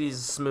makes these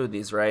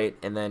smoothies, right?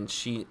 And then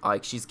she's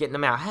getting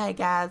them out. Hey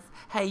guys,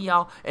 hey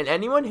y'all, and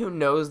anyone who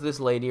knows this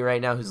lady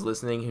right now, who's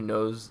listening, who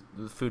knows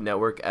the Food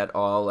Network at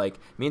all, like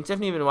me and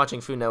Tiffany have been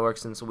watching Food Network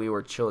since we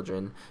were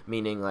children,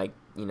 meaning like,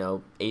 you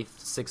know,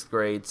 6th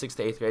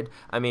to 8th grade.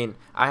 I mean,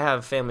 I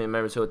have family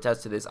members who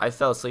attest to this. I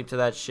fell asleep to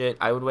that shit.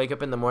 I would wake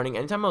up in the morning.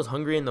 Anytime I was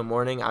hungry in the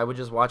morning, I would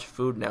just watch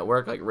Food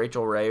Network. Like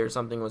Rachel Ray or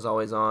something was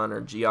always on, or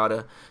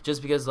Giada,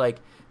 just because like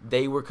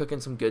they were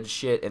cooking some good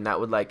shit, and that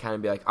would like kind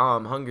of be like, oh,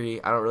 I'm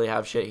hungry. I don't really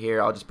have shit here.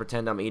 I'll just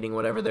pretend I'm eating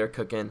whatever they're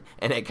cooking,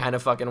 and it kind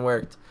of fucking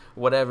worked.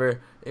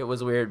 Whatever. It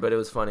was weird, but it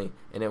was funny,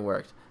 and it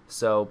worked.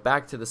 So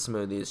back to the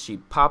smoothies. She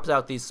pops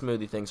out these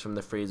smoothie things from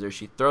the freezer.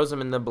 She throws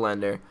them in the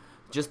blender.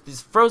 Just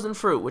these frozen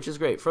fruit, which is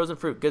great. Frozen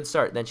fruit, good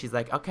start. Then she's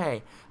like,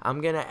 okay,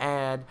 I'm going to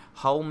add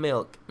whole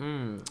milk.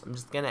 I'm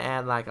just going to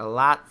add like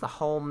lots of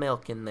whole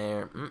milk in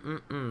there.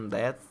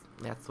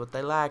 That's what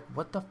they like.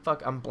 What the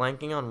fuck? I'm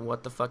blanking on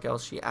what the fuck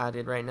else she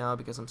added right now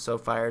because I'm so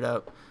fired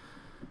up.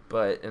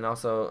 And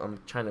also, I'm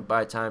trying to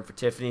buy time for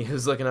Tiffany,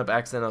 who's looking up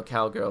Accidental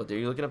Cowgirl. Are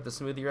you looking up the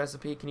smoothie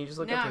recipe? Can you just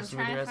look up her smoothie recipe?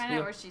 No, I'm trying to find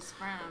out where she's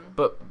from.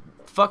 But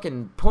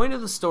fucking point of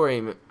the story,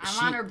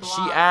 on her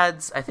blog. I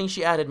think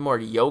she added more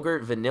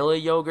yogurt, vanilla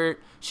yogurt.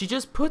 She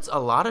just puts a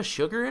lot of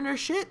sugar in her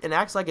shit and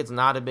acts like it's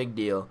not a big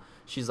deal.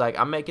 She's like,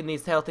 I'm making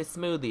these healthy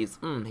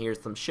smoothies.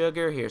 Here's some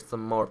sugar. Here's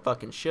some more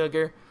fucking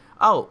sugar.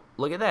 Oh,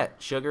 look at that.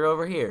 Sugar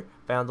over here.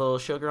 Found a little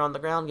sugar on the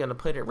ground. Gonna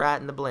put it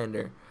right in the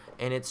blender.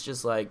 And it's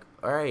just like,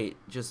 all right,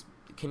 just...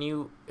 have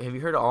you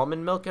heard of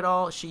almond milk at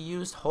all? She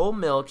used whole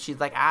milk. She's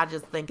like, I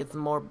just think it's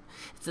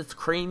just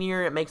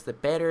creamier. It makes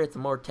it better. It's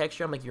more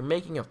texture. I'm like, you're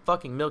making a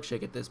fucking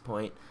milkshake at this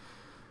point.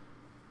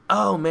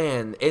 Oh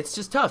man, it's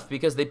just tough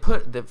because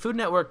the Food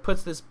Network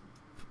puts this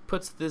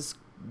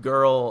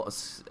girl.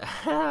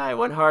 I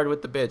went hard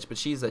with the bitch, but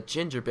she's a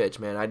ginger bitch,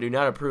 man. I do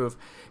not approve.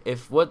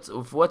 If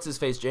what's his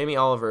face, Jamie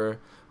Oliver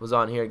was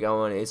on here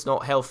going, it's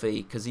not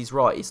healthy because he's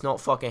right. It's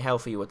not fucking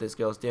healthy what this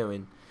girl's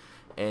doing.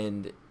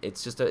 And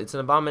it's just it's an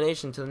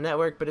abomination to the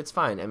network, but it's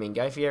fine. I mean,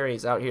 Guy Fieri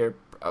is out here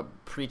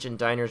preaching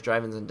diners,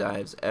 drive-ins, and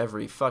dives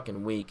every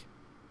fucking week.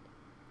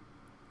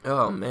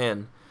 Oh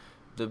man,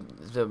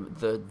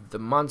 the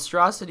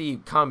monstrosity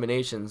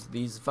combinations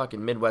these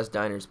fucking Midwest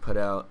diners put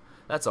out.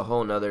 That's a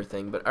whole nother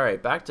thing. But all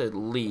right, back to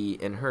Lee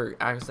and her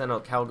Accidental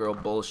Cowgirl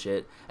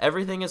bullshit.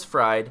 Everything is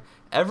fried.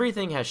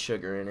 Everything has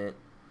sugar in it.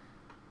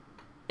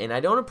 And I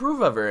don't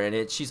approve of her in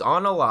it. She's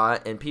on a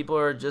lot, and people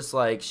are just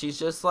like, she's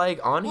just like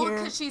on here. Well,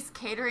 because she's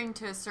catering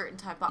to a certain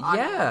type of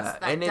audience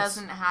that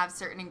doesn't have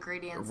certain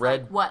ingredients,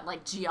 like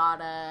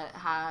Giada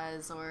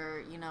has,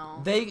 or you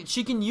know.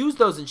 She can use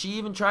those, and she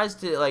even tries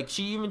to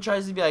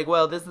be like,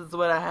 well, this is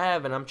what I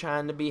have, and I'm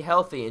trying to be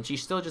healthy, and she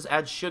still just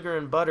adds sugar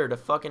and butter to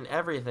fucking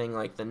everything,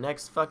 like the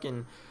next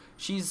fucking,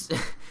 she's,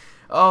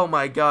 oh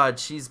my god,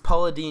 she's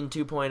Paula Deen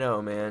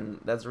 2.0,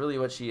 man. That's really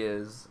what she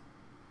is.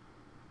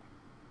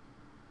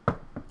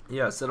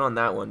 Yeah, sit on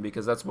that one,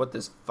 because that's what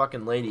this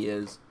fucking lady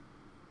is.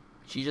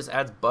 She just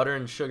adds butter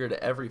and sugar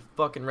to every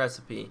fucking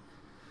recipe.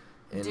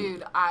 And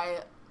dude,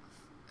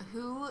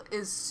 Who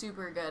is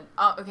super good?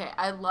 Oh, okay.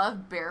 I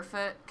love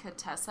Barefoot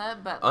Contessa,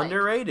 but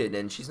underrated,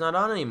 and she's not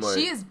on anymore.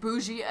 She is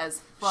bougie as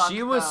fuck.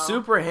 She was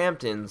super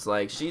Hamptons,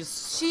 like she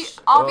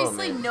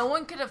obviously no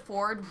one could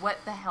afford what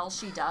the hell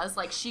she does.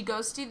 Like she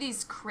goes to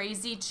these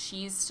crazy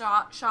cheese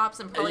shops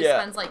and probably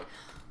spends like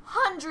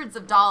hundreds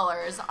of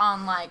dollars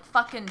on like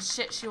fucking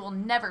shit she will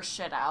never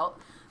shit out.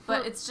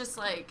 But it's just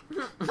like,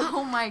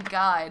 oh my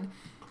god,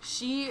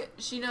 she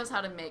knows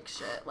how to make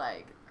shit,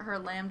 like her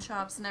lamb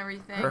chops and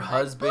everything. Her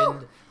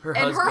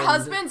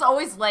husband's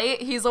always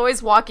late. He's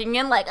always walking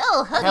in like,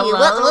 oh honey,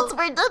 what's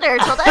for dinner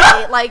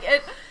today? Like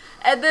it.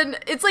 And then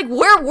it's like,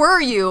 where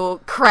were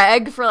you,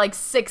 Craig, for like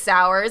 6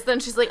 hours? Then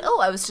she's like, oh,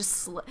 I was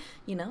just,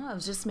 I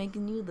was just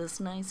making you this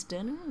nice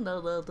dinner,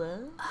 blah, blah, blah.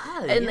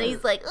 And then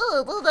he's like,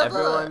 oh, blah, blah,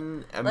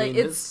 Everyone, blah. Like,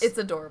 it's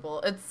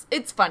adorable.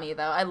 It's funny,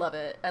 though. I love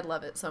it. I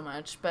love it so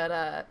much.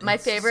 But my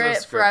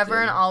favorite forever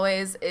and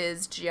always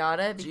is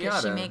Giada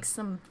because she makes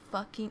some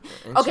fucking...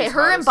 Okay,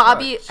 her and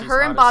Bobby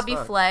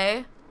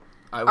Flay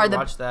are the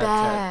best.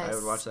 I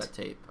would watch that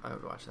tape.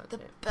 The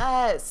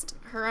best.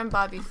 Her and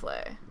Bobby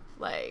Flay.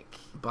 Like...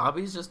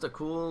 Bobby's just a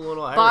cool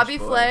little Irish Bobby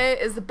boy. Flay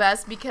is the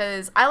best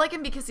because I like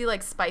him because he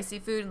likes spicy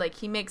food. Like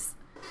he makes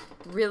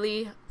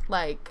really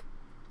like,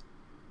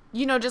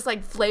 just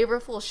like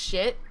flavorful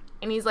shit.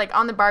 And he's like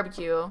on the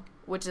barbecue,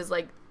 which is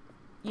like,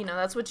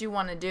 that's what you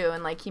want to do.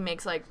 And like he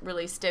makes like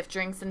really stiff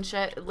drinks and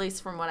shit, at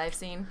least from what I've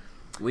seen.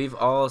 We've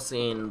all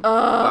seen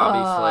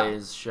Bobby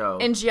Flay's show.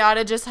 And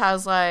Giada just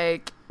has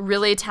like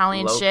really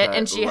Italian shit.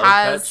 And she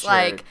has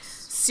like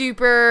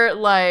super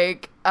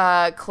like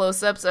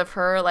close-ups of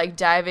her like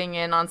diving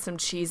in on some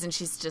cheese, and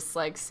she's just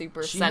like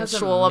super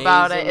sensual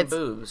about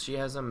it. She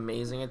has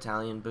amazing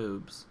Italian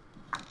boobs.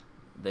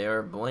 They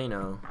are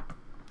bueno,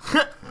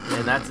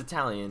 and that's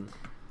Italian.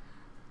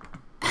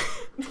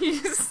 You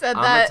said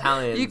that.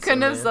 Italian, you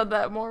couldn't have said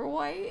that more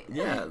white.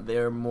 Yeah,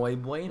 they're muy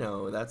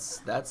bueno.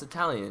 That's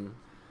Italian.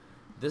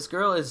 This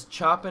girl is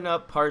chopping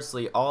up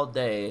parsley all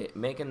day,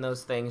 making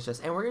those things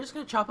and we're just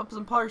gonna chop up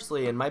some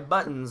parsley, and my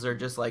buttons are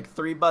just like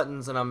 3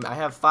 buttons, and I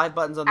have 5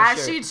 buttons on the shirt.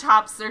 As she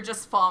chops, they're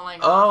just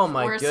falling off. Oh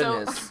my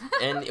goodness.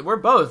 And we're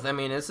both, I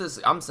mean,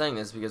 I'm saying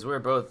this because we're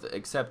both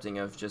accepting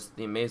of just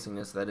the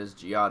amazingness that is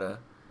Giada.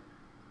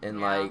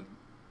 And like,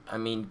 I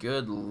mean,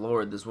 good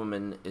lord, this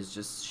woman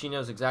is she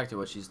knows exactly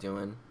what she's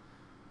doing.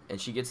 And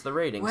she gets the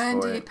ratings for it.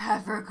 Wendy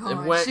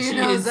Peppercorn. She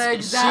knows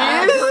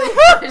exactly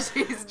what she's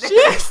doing. She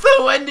is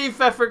the Wendy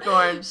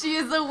Peppercorn. She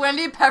is the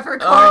Wendy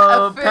Peppercorn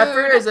of food.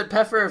 Pepper? Is it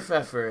pepper or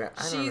pfeffer?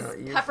 She's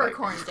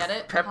peppercorn, get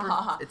it? Pepper.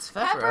 It's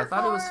pfeffer. I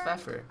thought it was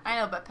pfeffer. I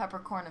know, but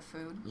peppercorn of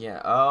food.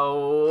 Yeah.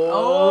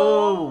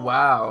 Oh,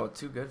 wow.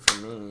 Too good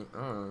for me.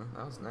 Oh,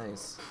 that was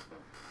nice.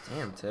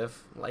 Damn,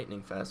 Tiff.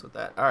 Lightning fast with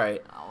that. All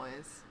right.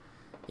 Always.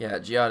 Yeah,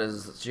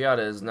 Giada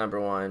is number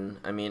 1.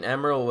 I mean,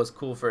 Emerald was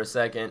cool for a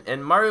second,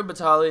 and Mario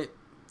Batali,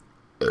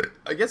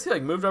 I guess he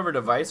like moved over to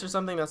Vice or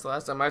something. That's the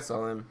last time I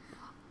saw him.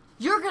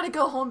 You're gonna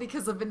go home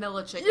because of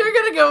Vanilla Chicken. You're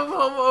gonna go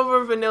home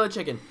over Vanilla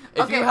Chicken.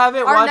 If you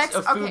haven't watched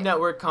a Food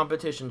Network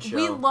competition show,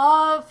 we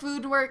love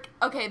Food Network.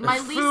 Okay, my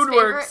least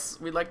favorite.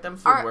 We like them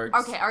Food Works.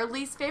 Okay, our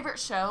least favorite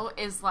show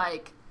is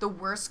like the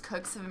Worst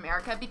Cooks of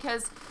America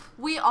because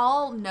we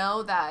all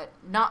know that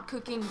not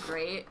cooking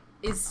great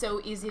is so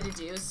easy to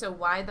do, so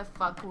why the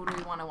fuck would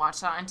we want to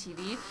watch that on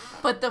TV?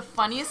 But the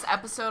funniest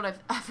episode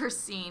I've ever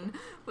seen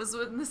was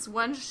when this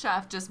one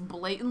chef just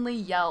blatantly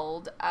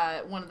yelled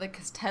at one of the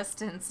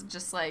contestants,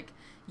 just like,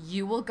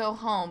 you will go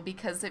home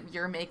because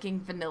you're making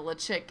vanilla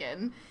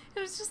chicken. It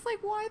was just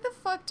like, why the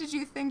fuck did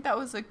you think that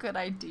was a good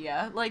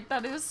idea? Like,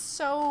 that is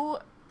so...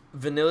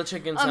 Vanilla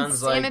chicken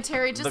sounds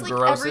unsanitary, just the like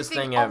grossest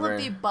thing ever. All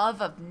of the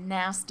above of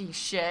nasty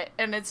shit,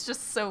 and it's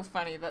just so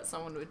funny that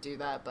someone would do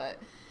that, but...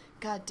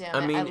 God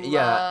damn it!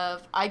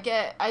 I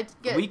get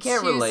we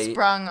can't too relate.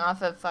 Sprung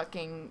off of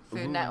fucking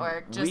Food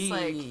Network.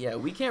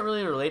 We can't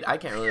really relate. I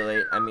can't really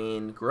relate. I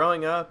mean,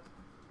 growing up,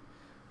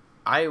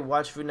 I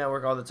watch Food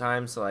Network all the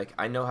time, so like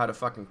I know how to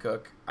fucking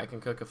cook. I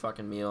can cook a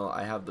fucking meal.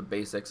 I have the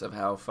basics of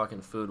how fucking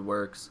food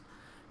works.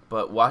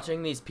 But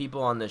watching these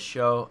people on this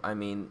show, I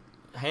mean,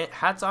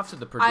 hats off to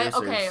the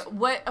producers.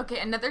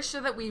 Another show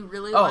that we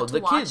really want to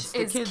watch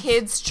is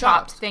Kids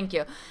Chopped. Thank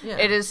you. Yeah.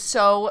 It is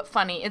so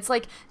funny. It's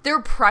like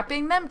they're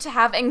prepping them to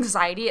have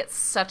anxiety at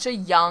such a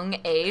young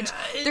age.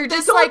 They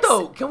don't,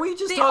 though. Can we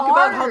just talk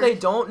about how they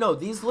don't know?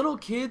 These little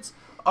kids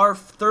are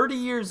 30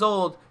 years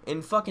old in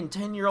fucking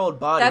 10-year-old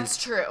bodies.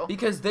 That's true.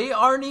 Because they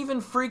aren't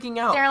even freaking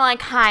out. They're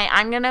like, hi,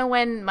 I'm going to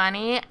win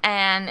money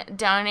and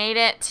donate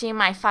it to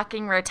my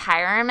fucking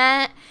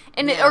retirement.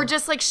 Or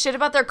just like shit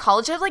about their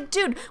college. I was like,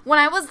 dude, when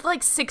I was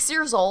like 6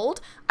 years old,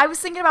 I was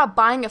thinking about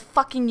buying a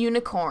fucking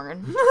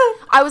unicorn.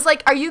 I was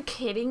like, are you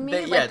kidding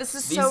me? This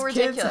is so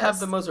ridiculous. These kids have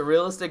the most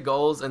realistic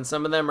goals, and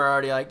some of them are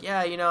already like,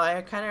 yeah,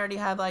 I kind of already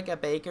have like a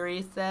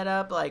bakery set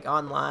up like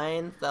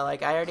online. So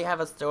like I already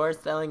have a store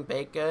selling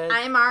baked goods.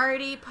 I'm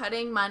already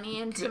putting money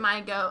into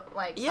my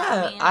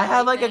I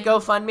have like a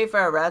GoFundMe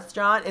for a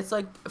restaurant. It's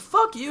like,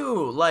 fuck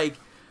you. Like,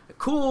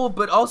 cool,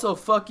 but also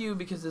fuck you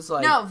because it's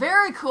like no,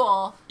 very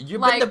cool.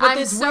 But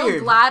I'm so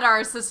weird. Glad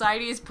our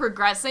society is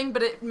progressing,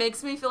 but it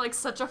makes me feel like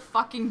such a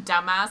fucking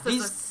dumbass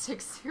as a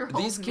 6-year-old.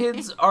 These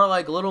kids are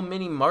like little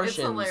mini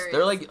Martians.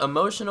 They're like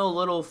emotional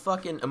little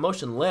fucking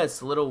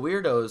emotionless little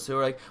weirdos who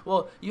are like,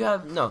 well, you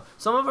have no.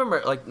 Some of them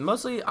are like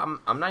mostly. I'm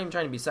not even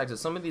trying to be sexist.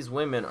 Some of these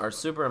women are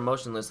super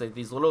emotionless. Like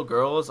these little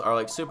girls are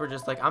like super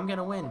just like I'm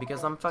gonna win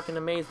because I'm fucking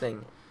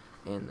amazing.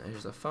 And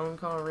there's a phone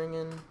call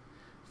ringing,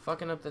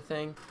 fucking up the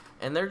thing.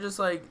 And they're just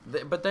like,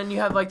 but then you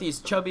have like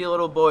these chubby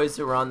little boys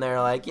who are on there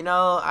like, you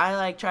know, I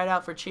like tried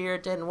out for cheer,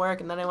 it didn't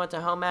work, and then I went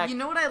to home ec. You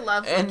know what I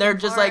love? And they're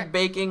just like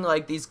baking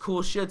like these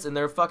cool shits, and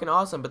they're fucking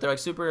awesome. But they're like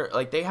super,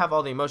 like they have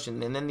all the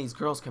emotion. And then these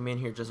girls come in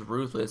here just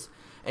ruthless,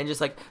 and just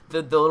like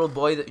the little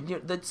boy.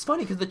 That's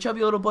funny because the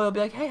chubby little boy will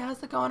be like, hey,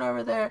 how's it going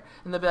over there?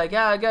 And they'll be like,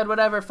 yeah, good,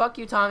 whatever, fuck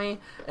you, Tommy.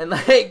 And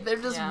like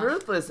they're just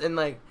ruthless, and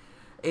like.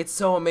 It's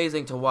so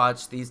amazing to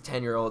watch these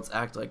 10-year-olds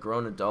act like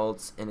grown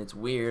adults, and it's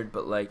weird,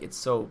 but like it's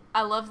so.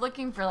 I love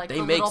looking for like they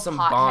the make little some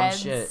potheads, bomb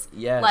shit.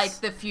 Yes, like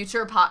the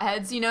future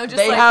potheads. You know, just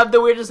they like, have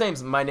the weirdest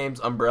names. My name's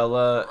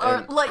Umbrella.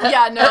 Or like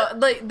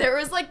like there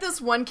was like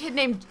this one kid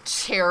named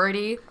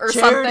Charity or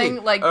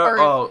something like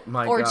oh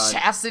my God.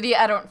 Chastity.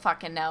 I don't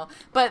fucking know,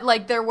 but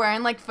like they're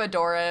wearing like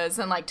fedoras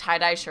and like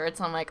tie-dye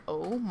shirts. I'm like,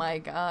 oh my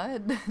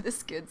God,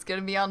 this kid's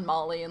gonna be on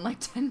Molly in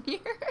like 10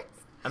 years.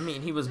 I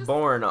mean, he was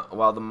born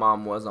while the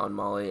mom was on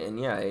Molly, and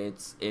yeah,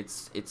 it's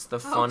the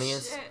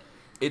funniest.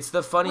 It's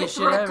the funniest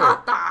shit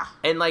ever.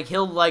 And like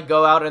he'll like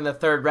go out in the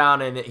third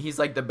round, and he's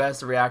like the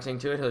best reacting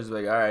to it. He'll just be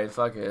like, all right,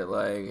 fuck it,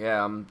 like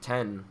yeah, I'm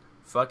 10.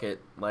 Fuck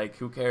it, like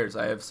who cares?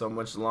 I have so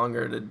much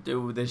longer to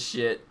do this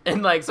shit.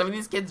 And like some of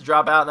these kids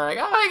drop out, and they're like,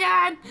 oh my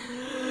God,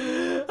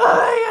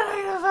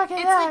 I'm gonna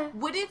fucking die. Like,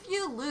 what if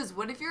you lose?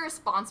 What if you're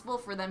responsible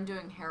for them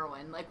doing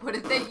heroin? Like, what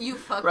if you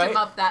fucked him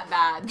up that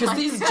bad? Because like,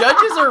 these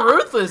judges are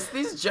ruthless.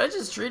 These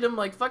judges treat them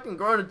like fucking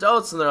grown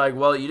adults, and they're like,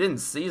 well, you didn't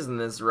season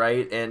this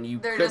right, and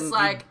they're just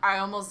like, I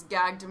almost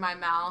gagged my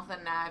mouth,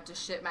 and now I have to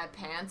shit my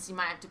pants. You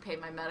might have to pay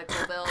my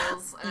medical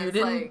bills. And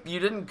you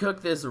didn't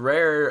cook this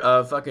rare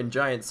fucking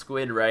giant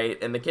squid right.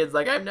 And the kid's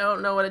like, I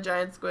don't know what a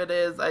giant squid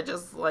is. I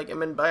just like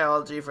am in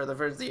biology for the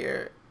first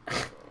year.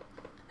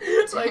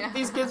 It's like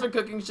these kids are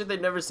cooking shit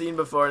they've never seen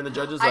before, and the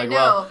judge is like,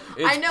 well,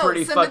 it's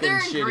pretty Some fucking shitty.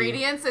 Some of their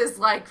ingredients is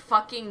like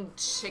fucking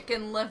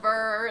chicken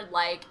liver,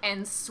 like,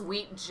 and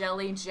sweet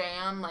jelly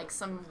jam, like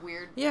some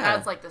weird. Yeah,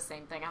 that's like the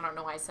same thing. I don't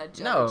know why I said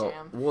jelly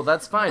jam. Well,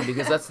 that's fine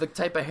because that's the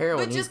type of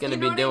heroin he's gonna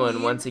be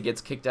doing once he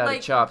gets kicked out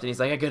of Chopped, and he's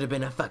like, I could have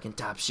been a fucking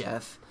top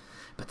chef,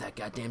 but that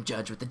goddamn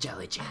judge with the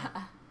jelly jam.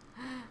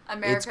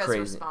 America's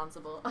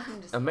responsible.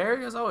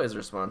 America's always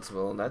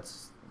responsible.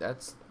 That's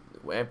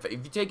if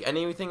you take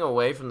anything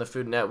away from the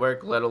Food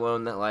Network, let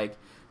alone that like,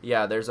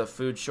 yeah, there's a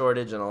food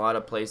shortage in a lot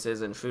of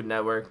places, and Food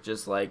Network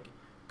just like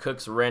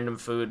cooks random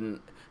food, and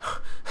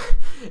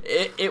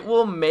it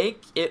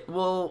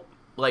will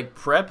like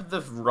prep the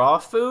raw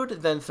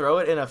food, then throw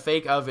it in a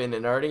fake oven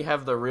and already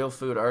have the real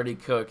food already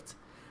cooked.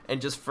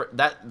 And just for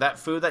that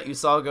food that you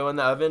saw go in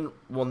the oven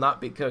will not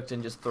be cooked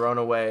and just thrown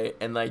away.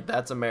 And like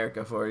that's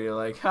America for you.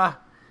 Like,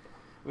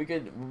 we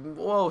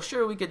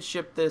could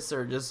ship this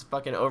or just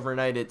fucking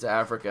overnight it to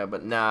Africa,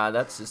 but nah,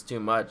 that's just too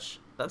much.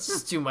 That's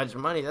just too much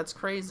money. That's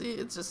crazy.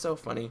 It's just so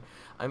funny.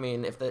 I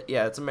mean,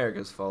 it's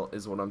America's fault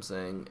is what I'm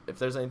saying. If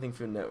there's anything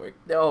Food Network,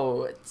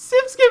 no,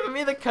 Sip's giving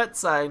me the cut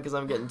sign because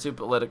I'm getting too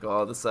political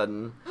all of a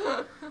sudden.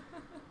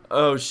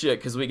 Oh shit,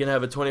 because we can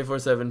have a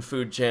 24/7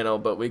 food channel,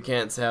 but we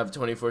can't have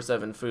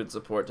 24/7 food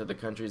support to the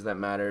countries that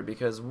matter,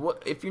 because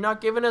if you're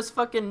not giving us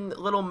fucking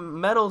little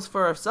medals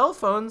for our cell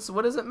phones,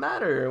 what does it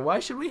matter?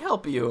 Why should we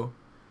help you?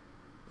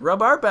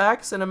 Rub our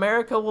backs and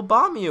America will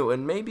bomb you,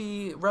 and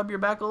maybe rub your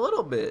back a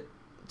little bit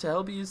to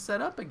help you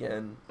set up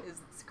again. Is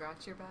it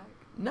scratch your back?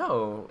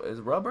 No,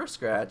 it's rub or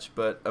scratch,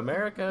 but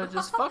America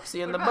just fucks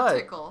you in the butt.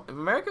 Tickle?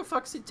 America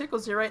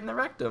tickles you right in the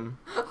rectum.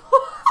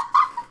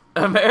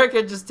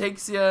 America just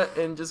takes you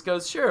and just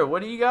goes, sure,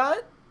 what do you got?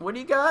 What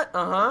do you got?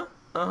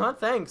 Uh-huh,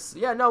 thanks.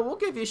 Yeah, no, we'll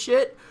give you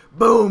shit.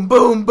 Boom,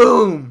 boom,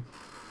 boom.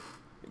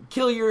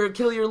 Kill your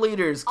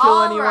leaders. Kill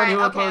all anyone who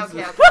opposes.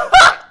 Okay.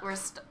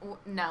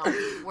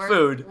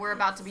 We're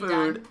about to be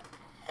done.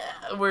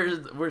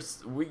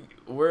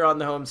 We're on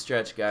the home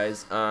stretch,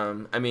 guys.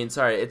 I mean,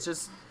 sorry, it's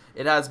just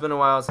it has been a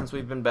while since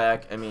we've been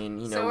back. I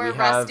mean, so we're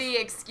rusty.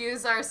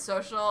 Excuse our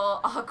social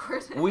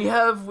awkwardness. We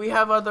have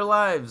other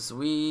lives.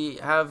 We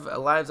have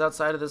lives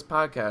outside of this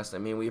podcast. I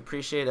mean, we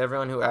appreciate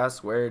everyone who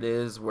asks where it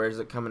is, where's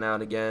it coming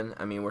out again.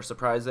 I mean, we're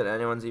surprised that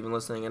anyone's even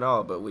listening at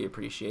all, but we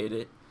appreciate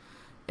it.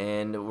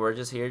 And we're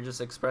just here just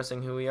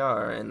expressing who we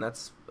are, and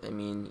that's, I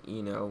mean,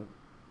 you know,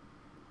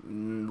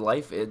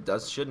 life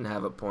shouldn't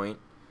have a point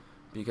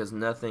because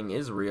nothing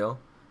is real.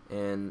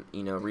 And,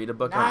 you know, read a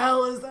book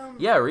nihilism.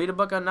 Read a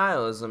book on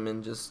nihilism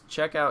and just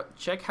check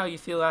how you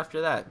feel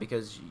after that,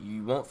 because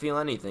you won't feel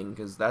anything,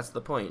 because that's the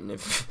point. And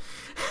if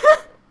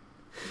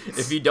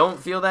you don't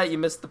feel that, you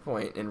missed the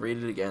point, and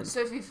read it again.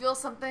 So if you feel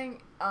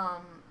something,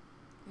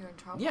 you're in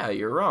trouble. Yeah,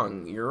 you're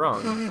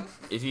wrong.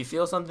 If you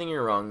feel something,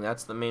 you're wrong.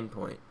 That's the main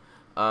point.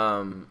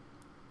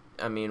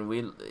 I mean,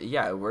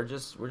 we're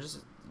just we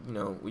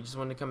just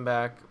wanted to come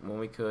back when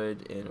we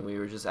could, and we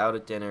were just out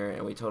at dinner,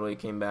 and we totally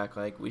came back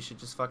like we should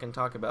just fucking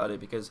talk about it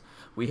because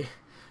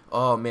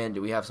oh man,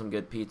 do we have some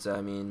good pizza?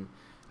 I mean,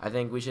 I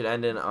think we should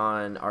end it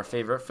on our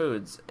favorite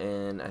foods,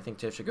 and I think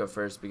Tiff should go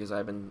first because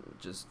I've been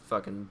just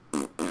fucking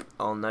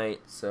all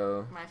night.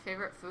 So my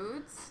favorite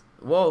foods.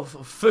 Well,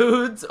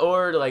 foods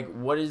or like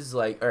what is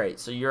like? All right,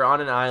 so you're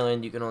on an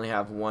island. You can only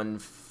have one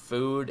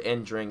food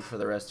and drink for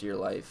the rest of your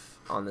life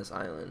on this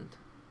island.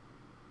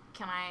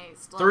 Can I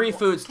still three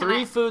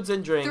foods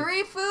and drink.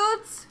 3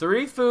 foods?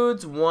 3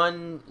 foods,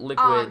 1 liquid.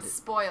 Oh, I'm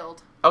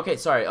spoiled. Okay,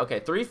 sorry. Okay,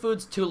 3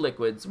 foods, 2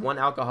 liquids, 1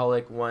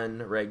 alcoholic,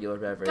 1 regular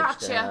beverage.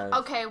 Gotcha.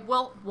 Okay,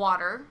 well,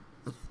 water.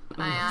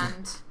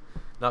 And...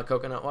 Not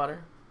coconut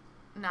water?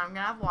 No, I'm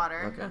gonna have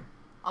water. Okay.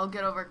 I'll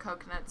get over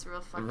coconuts real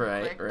fucking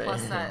quick. Right.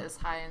 Plus that is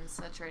high in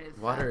saturated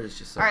fat. Water is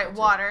just so Alright,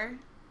 water.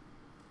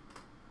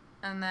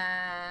 And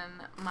then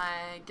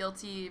my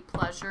guilty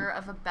pleasure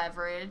of a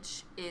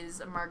beverage is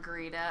a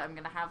margarita. I'm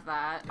going to have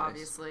that, nice.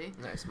 Obviously.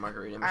 Nice,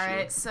 margarita machine. All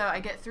right, so I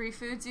get 3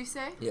 foods, you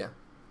say? Yeah.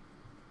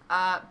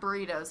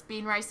 Burritos.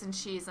 Bean, rice, and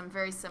cheese. I'm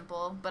very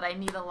simple, but I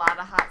need a lot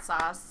of hot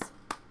sauce.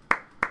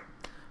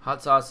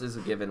 Hot sauce is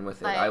a given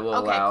with it. Like, I will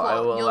okay, allow. Cool. I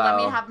will You'll allow.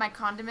 let me have my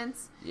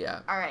condiments?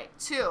 Yeah. All right,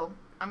 2.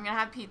 I'm going to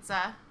have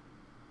pizza.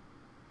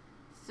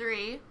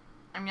 3.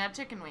 I'm going to have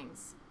chicken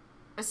wings.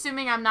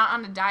 Assuming I'm not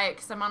on a diet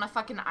because I'm on a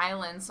fucking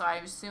island, so I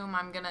assume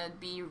I'm going to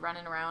be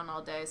running around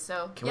all day.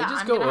 So, Can we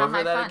just go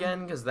over that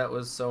again? Because that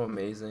was so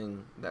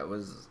amazing. That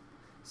was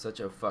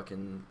such a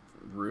fucking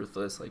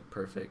ruthless, like,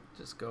 perfect.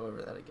 Just go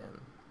over that again.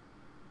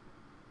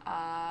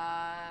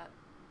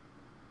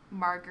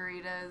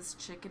 Margaritas,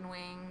 chicken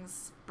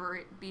wings,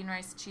 bean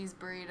rice cheese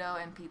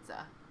burrito, and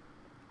pizza.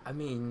 I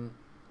mean,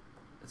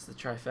 it's the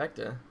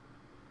trifecta.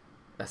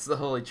 That's the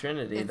Holy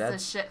Trinity. It's the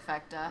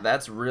shit-fecta.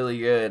 That's really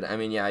good. I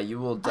mean, yeah, you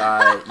will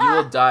die. You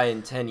will die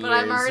in 10 years but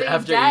I'm already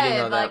after dead, eating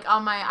all that. like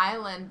on my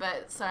island.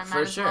 But so I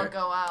might as well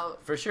go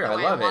out. For sure, I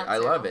love it. I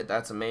love it.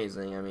 That's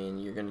amazing. I mean,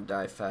 you're gonna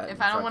die fat. If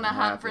I don't want to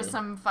hunt for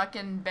some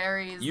fucking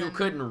berries, you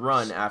couldn't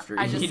run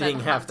after eating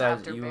half that.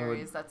 After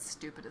berries, that's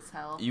stupid as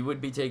hell. You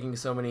would be taking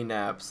so many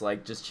naps,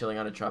 like just chilling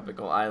on a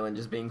tropical island,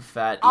 just being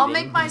fat. I'll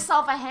make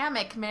myself a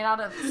hammock made out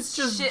of just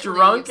shit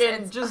drunk leaves.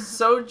 and just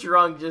so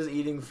drunk, just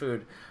eating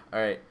food. All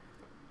right.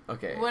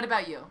 Okay. What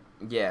about you?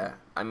 Yeah,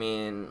 I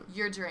mean...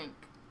 Your drink.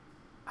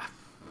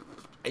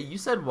 You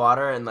said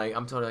water, and, like,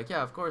 I'm totally like,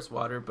 yeah, of course,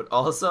 water, but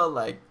also,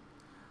 like,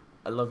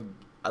 I love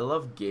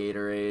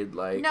Gatorade,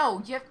 like...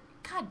 No,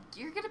 God,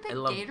 you're gonna pick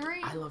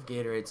Gatorade? I love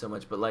Gatorade so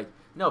much, but, like,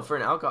 no, for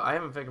an alcohol... I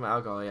haven't picked my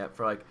alcohol yet.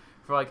 For a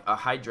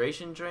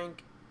hydration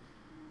drink...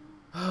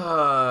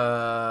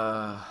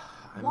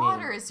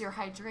 Water is your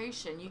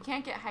hydration. You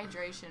can't get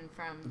hydration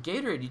from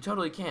Gatorade. You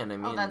totally can. I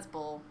mean, that's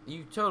bull.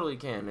 You totally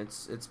can.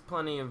 It's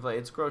plenty of like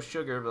it's gross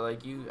sugar, but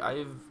like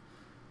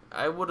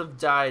I would have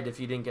died if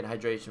you didn't get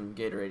hydration from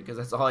Gatorade because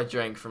that's all I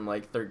drank from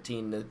like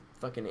 13 to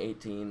fucking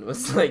 18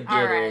 was like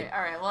Gatorade.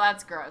 All right. Well,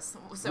 that's gross.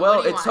 So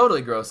well, it's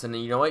totally gross, and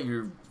you know what?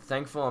 You're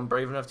thankful I'm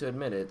brave enough to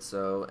admit it.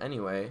 So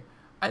anyway,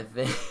 I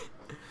think.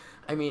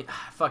 I mean,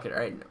 fuck it. All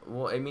right.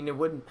 Well, I mean, it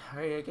wouldn't. All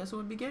right, I guess it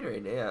would be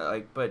Gatorade. Yeah,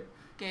 like, but.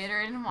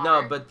 Gatorade and water.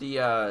 No, but the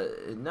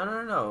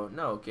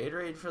no.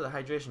 Gatorade for the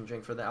hydration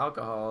drink. For the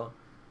alcohol,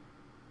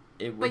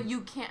 it would. But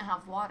you can't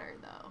have water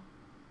though.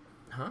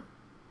 Huh?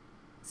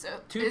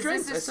 So 2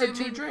 drinks. I said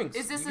 2 drinks.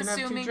 Is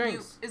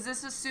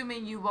this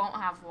assuming you won't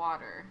have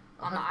water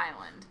on the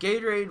island?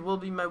 Gatorade will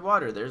be my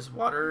water. There's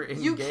water in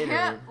Gatorade. You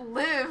can't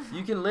live.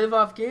 You can live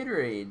off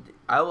Gatorade.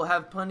 I will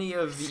have plenty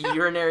of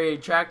urinary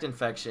tract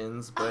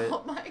infections, but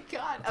oh my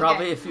god.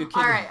 Probably if you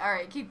can. All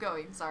right, keep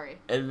going. Sorry.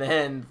 And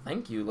then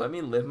thank you. Let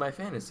me live my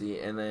fantasy.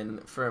 And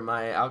then for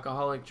my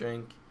alcoholic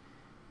drink,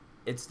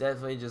 it's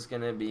definitely just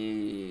gonna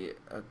be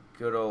a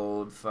good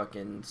old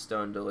fucking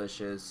Stone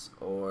Delicious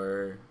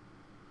or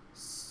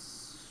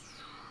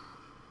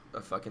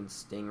a fucking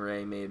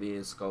Stingray, maybe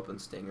a Sculpin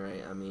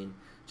Stingray. I mean,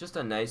 just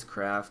a nice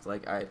craft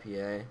like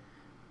IPA.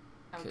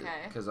 Okay.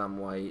 Because I'm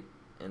white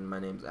and my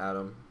name's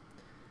Adam.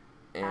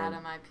 And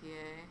Adam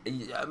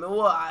IPA. Yeah, I mean,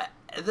 well,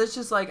 that's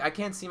just like I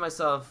can't see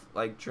myself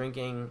like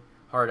drinking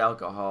hard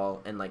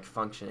alcohol and like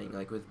functioning.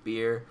 Like with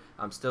beer,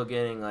 I'm still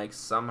getting like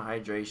some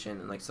hydration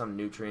and like some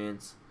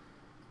nutrients,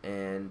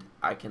 and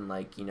I can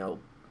like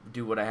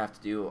do what I have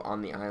to do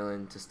on the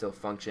island to still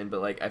function. But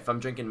like if I'm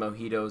drinking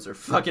mojitos or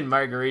fucking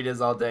margaritas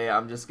all day,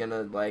 I'm just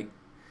gonna like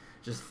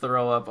just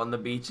throw up on the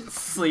beach and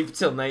sleep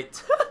till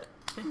night.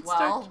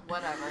 Well,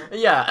 whatever.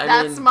 Yeah,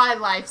 that's my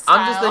lifestyle.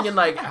 I'm just thinking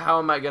like, how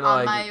am I gonna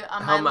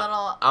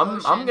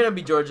I'm gonna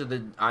be Georgia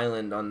the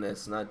Island on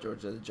this, not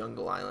Georgia the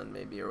Jungle Island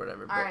maybe or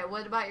whatever. All right,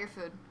 what about your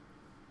food?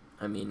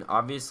 I mean,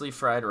 obviously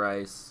fried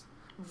rice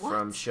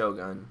from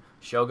Shogun.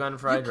 Shogun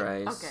fried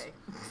rice. Okay.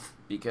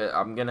 Because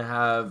I'm gonna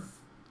have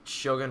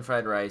Shogun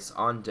fried rice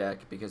on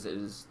deck because it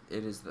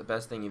is the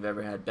best thing you've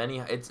ever had.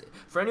 It's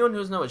for anyone who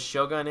doesn't know what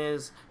Shogun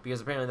is,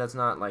 because apparently that's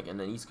not like an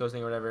East Coast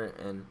thing or whatever,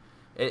 and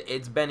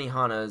it's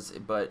Benihana's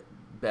but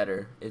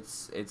better.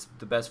 It's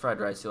the best fried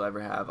rice you'll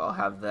ever have. I'll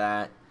have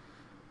that.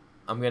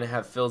 I'm going to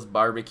have Phil's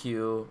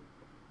barbecue.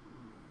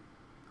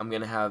 I'm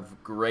going to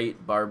have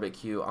great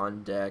barbecue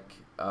on deck.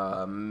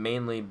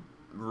 Mainly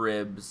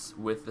ribs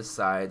with the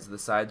sides. The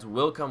sides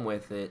will come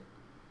with it.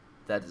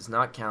 That does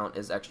not count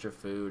as extra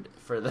food.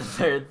 For the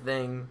third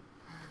thing,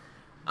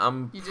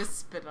 You just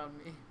spit on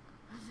me.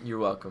 You're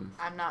welcome.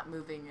 I'm not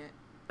moving it.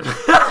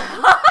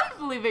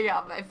 I'm leaving it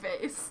on my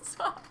face.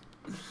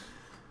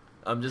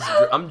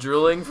 I'm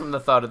drooling from the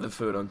thought of the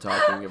food I'm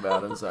talking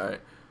about. I'm sorry.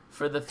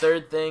 For the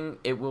third thing,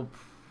 it will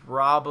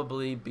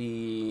probably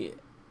be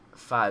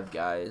Five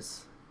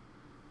Guys.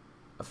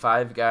 A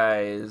Five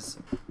Guys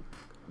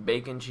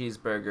bacon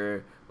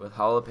cheeseburger with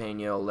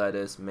jalapeno,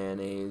 lettuce,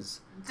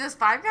 mayonnaise. Does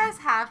Five Guys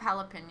have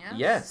jalapenos?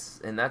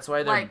 Yes, and that's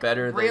why they're like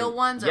better than real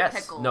ones or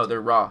pickled? No,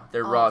 they're raw.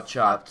 They're raw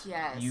chopped. Fuck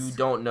yes. You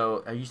don't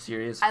know. Are you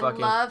serious? I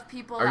love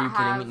people Are that you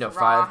kidding me? No,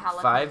 raw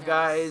Five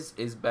Guys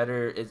is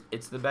better.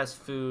 It's the best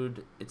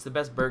food. It's the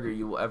best burger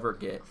you will ever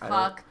get.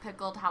 Fuck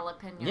pickled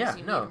jalapenos. Yeah,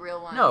 you no. need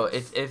real ones. No,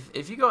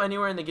 if you go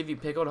anywhere and they give you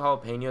pickled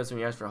jalapenos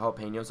when you ask for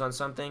jalapenos on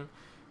something,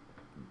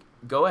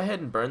 go ahead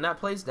and burn that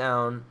place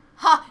down.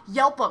 Ha!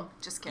 Yelp them.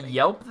 Just kidding.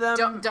 Yelp them.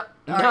 Don't.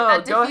 No,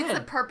 that go defeats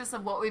ahead. the purpose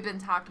of what we've been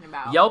talking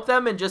about. Yelp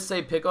them and just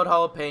say pickled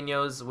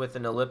jalapenos with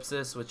an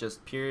ellipsis with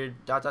just period ...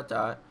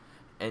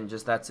 and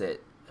just that's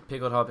it.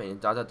 Pickled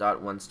jalapeno ...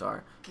 1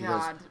 star.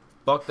 God.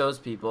 Fuck those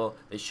people.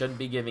 They shouldn't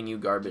be giving you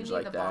garbage Give me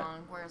like the that.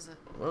 bong. Where is it?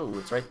 Whoa,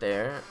 it's right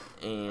there.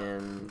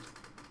 And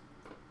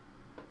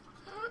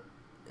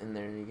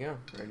there you go.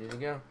 Ready to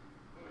go.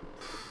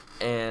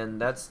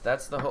 And that's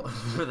the whole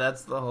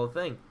that's the whole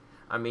thing.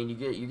 I mean,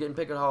 you're getting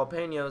pickled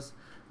jalapenos.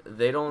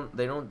 They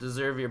don't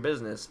deserve your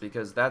business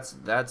because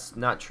that's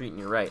not treating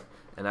you right,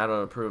 and I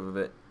don't approve of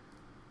it.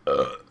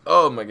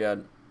 Oh my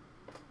god.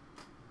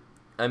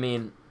 I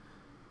mean,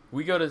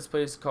 we go to this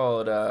place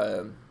called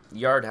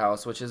Yard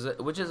House, which is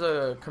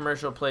a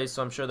commercial place,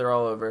 so I'm sure they're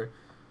all over,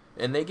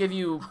 and they give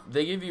you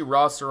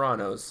raw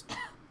serranos.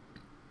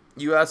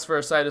 You ask for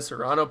a side of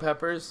serrano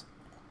peppers.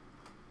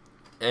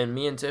 And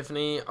me and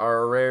Tiffany are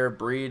a rare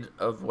breed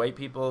of white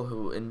people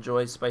who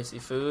enjoy spicy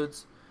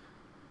foods.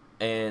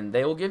 And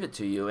they will give it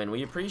to you. And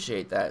we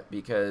appreciate that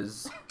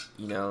because,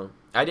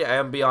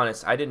 I'll be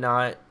honest. I did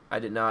not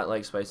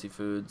like spicy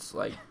foods.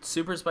 Like,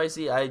 super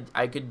spicy,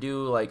 I could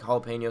do, like,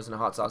 jalapenos and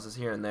hot sauces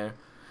here and there.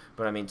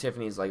 But, I mean,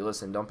 Tiffany's like,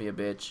 listen, don't be a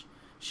bitch.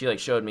 She, like,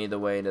 showed me the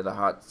way to the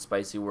hot,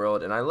 spicy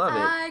world. And I love it.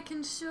 I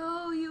can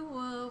show you a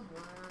world.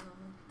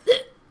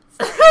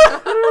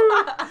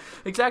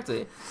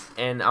 Exactly.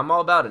 And I'm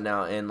all about it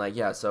now. And like,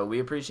 yeah, so we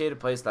appreciate a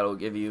place that will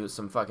give you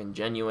some fucking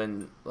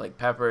genuine like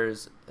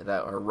peppers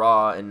that are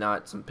raw and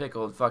not some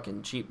pickled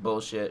fucking cheap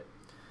bullshit.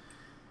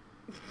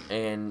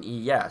 And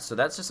yeah, so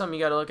that's just something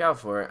you got to look out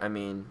for. I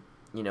mean,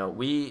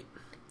 we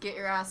get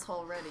your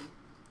asshole ready.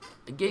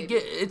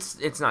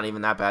 It's not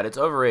even that bad. It's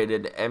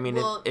overrated. I mean,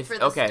 for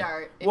the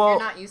start, if well, you're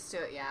not used to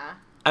it, yeah.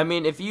 I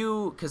mean,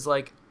 cuz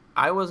like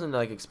I wasn't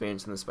like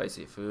experiencing the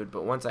spicy food,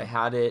 but once I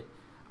had it,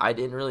 I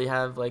didn't really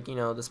have, like,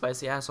 the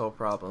spicy asshole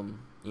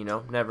problem,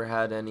 Never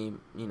had any,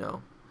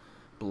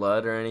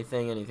 blood or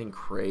anything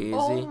crazy.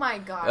 Oh, my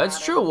God.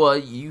 That's true. Well,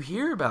 you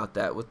hear about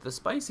that with the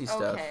spicy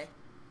stuff. Okay.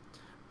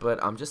 But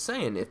I'm just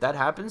saying, if that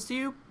happens to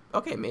you,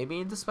 okay,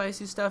 maybe the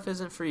spicy stuff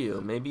isn't for you.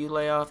 Maybe you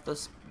lay off the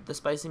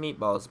spicy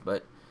meatballs.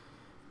 But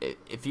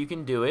if you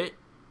can do it,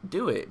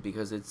 do it.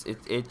 Because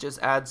it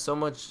just adds so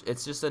much.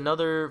 It's just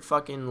another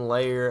fucking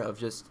layer of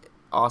just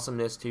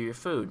awesomeness to your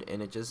food.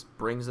 And it just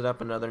brings it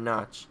up another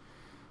notch.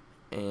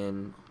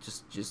 And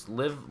just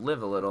live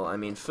a little. I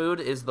mean, food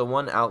is the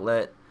one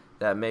outlet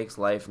that makes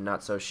life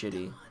not so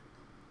shitty.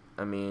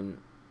 I mean,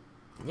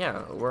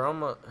 yeah, we're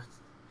almost...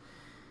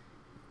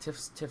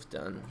 Tiff's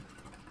done.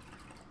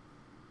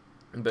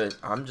 But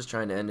I'm just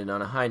trying to end it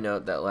on a high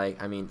note that,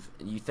 like, I mean,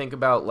 you think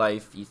about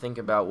life, you think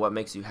about what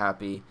makes you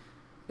happy.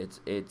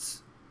 It's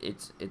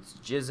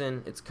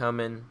jizzing, it's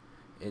coming,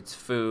 it's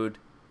food,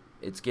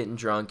 it's getting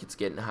drunk, it's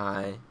getting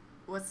high.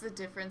 What's the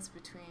difference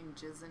between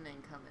jizzing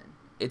and coming?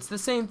 It's the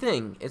same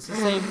thing. It's the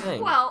same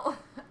thing. Well,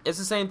 it's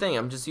the same thing.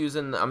 I'm just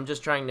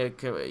trying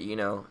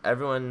to,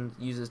 everyone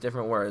uses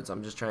different words.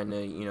 I'm just trying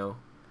to,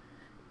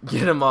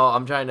 get them all.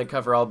 I'm trying to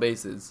cover all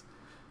bases.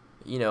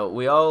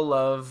 We all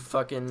love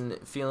fucking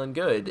feeling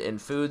good,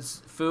 and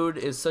food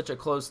is such a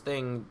close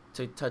thing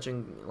to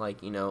touching,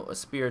 like, a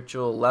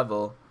spiritual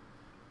level,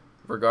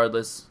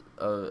 regardless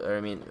of, or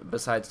I mean,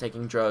 besides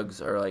taking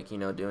drugs or, like,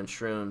 doing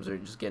shrooms or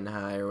just getting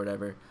high or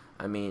whatever.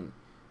 I mean,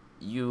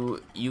 you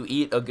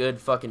eat a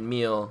good fucking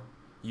meal,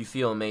 you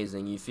feel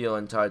amazing. You feel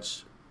in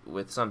touch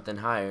with something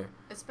higher.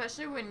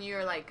 Especially when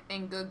you're, like,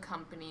 in good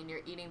company and you're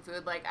eating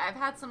food. Like, I've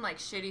had some, like,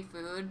 shitty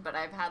food, but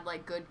I've had,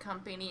 like, good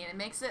company, and it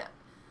makes it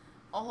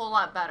a whole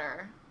lot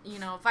better.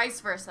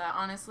 Vice versa.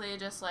 Honestly,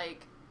 just,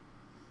 like...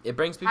 It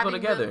brings people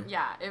together.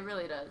 Yeah, it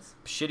really does.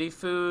 Shitty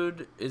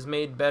food is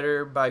made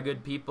better by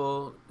good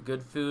people.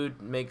 Good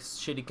food makes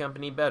shitty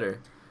company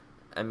better.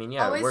 I mean,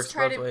 yeah, it works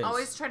both ways.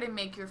 Always try to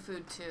make your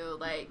food, too.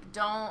 Like,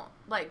 don't,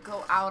 like,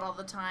 go out all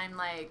the time.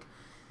 Like,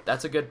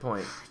 That's a good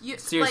point.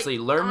 Seriously,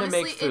 learn honestly,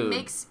 to make food. It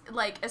makes,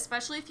 like,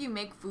 especially if you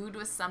make food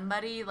with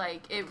somebody,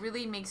 like, it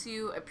really makes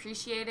you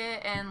appreciate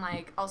it, and,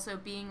 like, also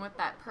being with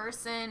that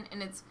person,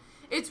 and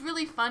it's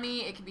really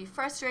funny. It can be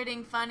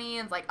frustrating, funny,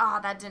 and it's like, oh,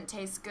 that didn't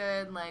taste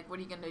good. Like, what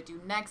are you going to do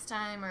next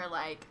time? Or,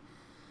 like,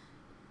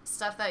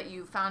 stuff that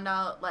you found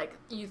out, like,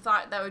 you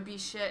thought that would be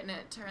shit, and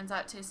it turns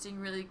out tasting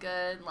really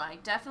good.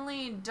 Like,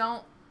 definitely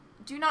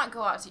do not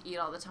go out to eat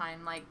all the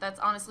time. Like, that's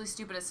honestly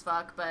stupid as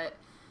fuck, but...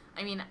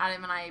 I mean,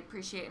 Adam and I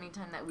appreciate any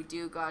time that we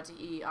do go out to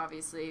eat,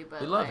 obviously,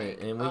 but we love it,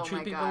 and we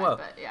treat people well.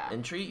 But, yeah.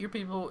 And treat your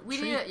people. We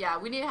need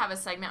to have a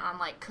segment on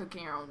like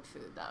cooking our own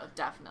food, though.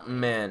 Definitely.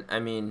 Man, I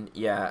mean,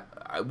 yeah,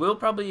 we're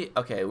probably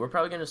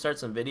gonna start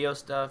some video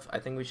stuff. I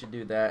think we should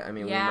do that. I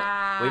mean,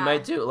 we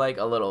might do like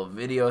a little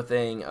video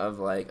thing of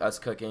like us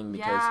cooking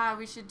because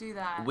we should do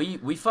that.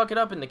 We fuck it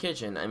up in the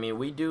kitchen. I mean,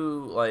 we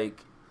do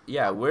like.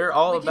 Yeah, we're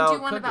all about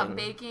cooking. We can do one about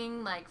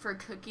baking, like, for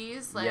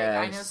cookies. Like, yes.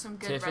 I know some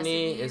good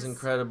Tiffany recipes. is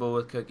incredible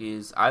with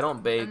cookies. I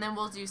don't bake. And then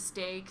we'll do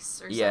steaks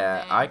or something.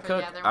 Yeah, I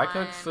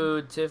cook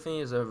food.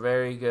 Tiffany is a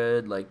very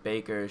good, like,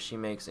 baker. She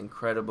makes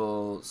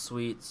incredible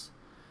sweets.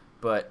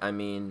 But, I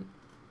mean...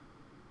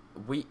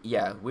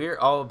 we're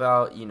all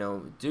about,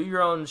 do your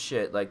own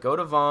shit. Like, go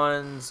to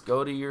Vons,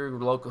 go to your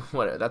local,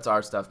 whatever, that's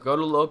our stuff. Go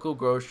to local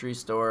grocery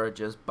store,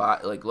 just buy,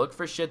 like, look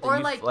for shit that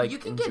you like. Or, you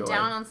can enjoy. Get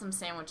down on some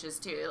sandwiches,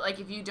 too. Like,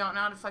 if you don't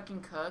know how to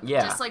fucking cook,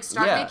 just, like,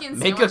 start making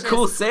sandwiches. Make a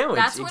cool sandwich,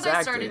 That's what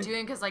I started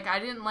doing, because, like, I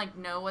didn't, like,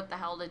 know what the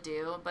hell to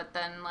do, but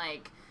then,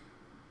 like...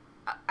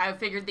 I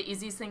figured the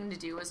easiest thing to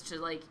do was to,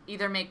 like,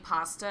 either make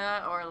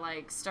pasta or,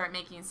 like, start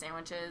making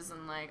sandwiches.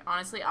 And, like,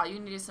 honestly, all you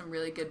need is some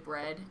really good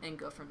bread and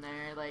go from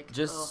there. Like,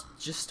 just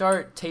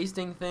start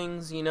tasting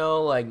things,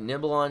 like,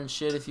 nibble on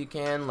shit if you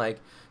can.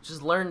 Like,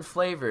 just learn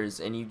flavors,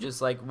 and you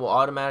just, like, will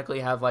automatically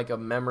have, like, a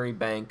memory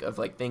bank of,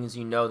 like, things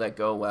that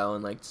go well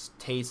and, like,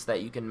 tastes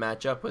that you can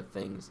match up with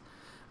things.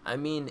 I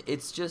mean,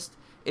 it's just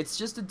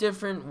a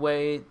different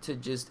way to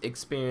just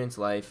experience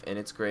life, and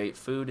it's great.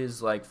 Food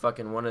is, like,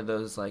 fucking one of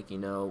those, like,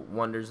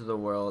 wonders of the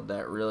world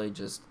that really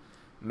just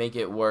make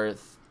it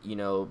worth,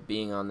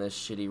 being on this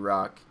shitty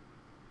rock.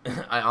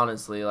 I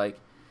honestly, like,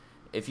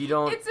 if you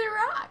don't... It's a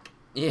rock!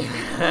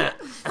 Yeah.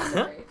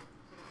 Sorry.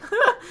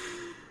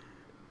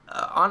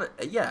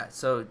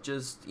 So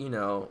just,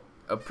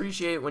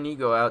 appreciate when you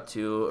go out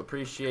to,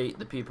 appreciate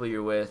the people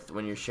you're with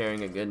when you're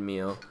sharing a good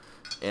meal.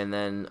 And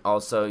then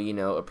also,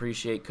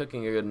 appreciate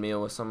cooking a good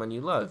meal with someone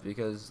you love,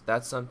 because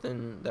that's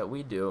something that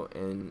we do,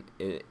 and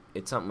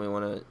it's something we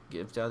want to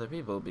give to other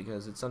people,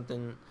 because it's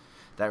something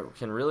that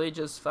can really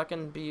just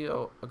fucking be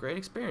a great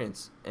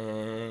experience.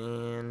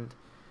 And,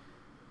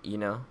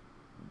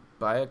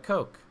 buy a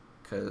Coke,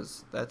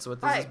 because that's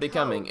what this is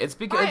becoming. It's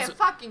because buy a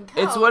fucking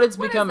Coke. It's what it's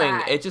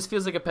becoming. It just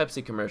feels like a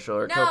Pepsi commercial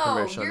or a Coke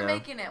commercial now. No, you're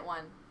making it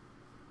one.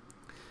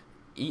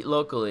 Eat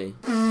locally.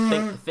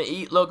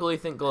 Eat locally,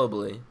 think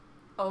globally.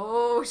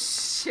 Oh,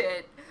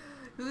 shit.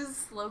 Whose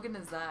slogan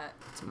is that?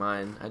 It's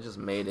mine. I just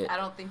made it. I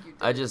don't think you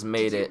did. I just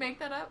made it. Did you make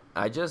that up?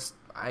 I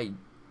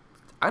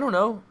don't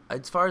know.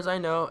 As far as I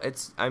know, okay.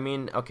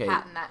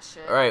 Patent that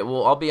shit. All right,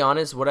 well, I'll be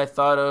honest. What I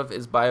thought of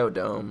is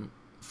Biodome,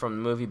 from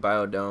the movie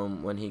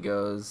Biodome, when he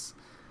goes,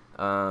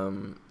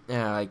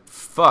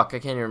 fuck, I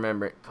can't even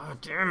remember it. God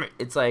damn it.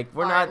 It's like,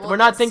 we're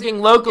not thinking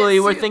locally,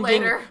 we're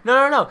thinking... Later.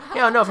 No.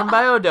 Yeah, no, from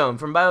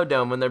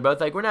Biodome, when they're both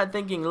like, we're not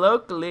thinking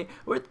locally,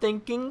 we're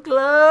thinking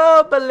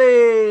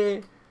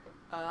globally.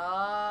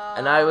 Oh.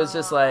 And I was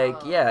just like,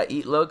 yeah,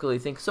 eat locally.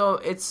 It's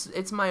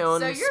my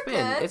own spin.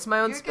 Good. It's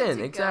my own you're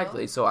spin,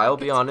 exactly. So I'll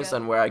be honest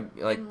on where I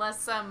like.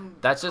 Unless some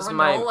that's just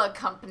granola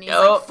company is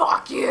like,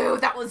 fuck you,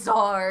 that was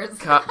ours.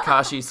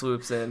 Kashi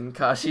swoops in.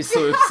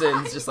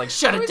 Just like,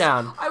 shut it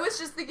down. I was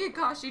just thinking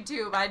Kashi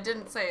too, but I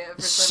didn't say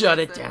it. Shut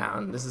it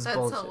down. This is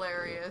bullshit. That's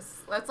hilarious.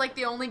 That's like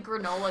the only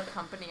granola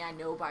company I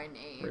know by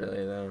name.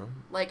 Really though.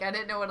 Like I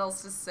didn't know what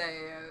else to say.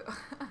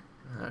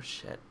 Oh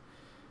shit.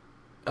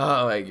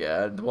 Oh my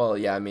god. Well,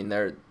 yeah, I mean,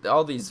 they're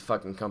all these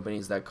fucking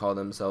companies that call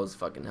themselves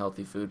fucking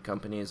healthy food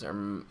companies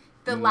are...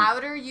 The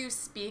louder you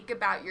speak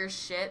about your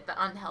shit, the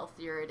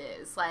unhealthier it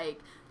is.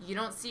 Like, you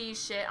don't see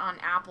shit on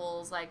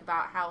apples, like,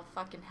 about how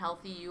fucking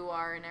healthy you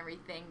are and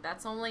everything.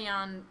 That's only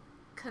on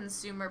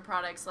consumer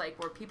products, like,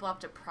 where people have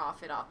to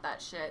profit off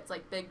that shit. It's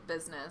like big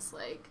business.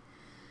 Like,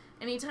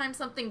 anytime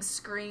something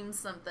screams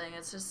something,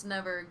 it's just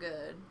never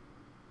good.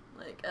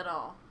 Like, at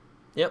all.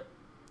 Yep.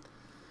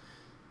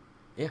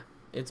 Yeah.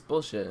 It's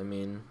bullshit. I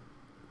mean,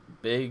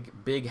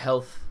 big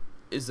health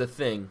is a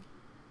thing.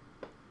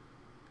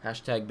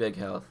 Hashtag big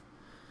health.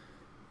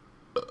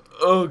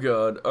 Oh,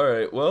 God. All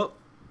right, well,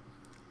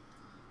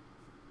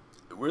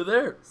 we're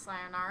there.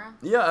 Sayonara?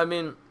 Yeah, I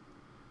mean,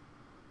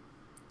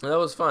 that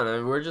was fun. I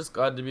mean, we're just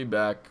glad to be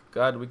back.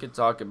 Glad we could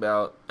talk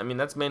about... I mean,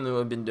 that's mainly what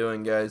we've been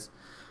doing, guys.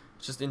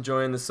 Just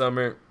enjoying the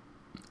summer,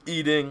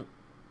 eating,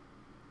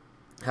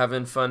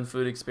 having fun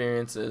food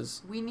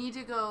experiences. We need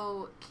to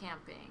go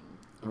camping.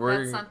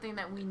 That's something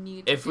that we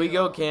need to do. If we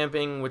go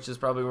camping, which is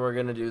probably what we're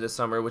going to do this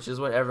summer, which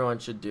is what everyone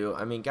should do.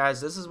 I mean, guys,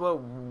 this is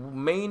what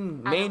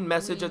main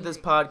message of this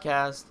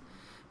podcast.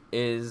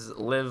 is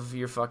live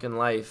your fucking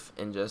life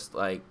and just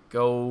like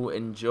go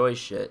enjoy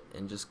shit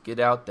and just get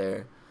out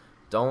there.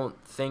 Don't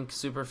think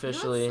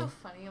superficially. You know what's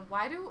so funny?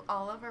 Why do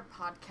all of our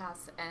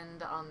podcasts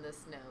end on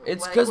this note?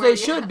 It's because they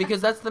should,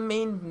 because that's what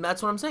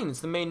I'm saying.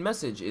 It's the main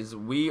message is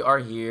we are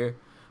here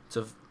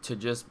to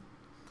just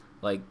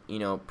like, you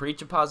know,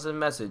 preach a positive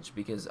message,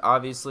 because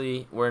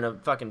obviously we're in a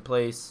fucking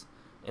place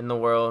in the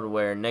world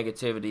where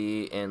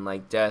negativity and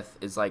like death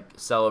is like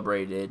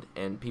celebrated,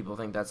 and people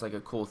think that's like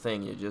a cool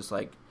thing. You just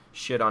like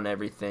shit on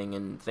everything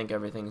and think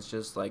everything's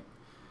just like,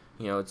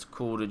 you know, it's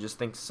cool to just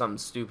think something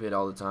stupid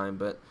all the time.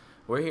 But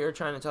we're here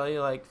trying to tell you,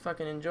 like,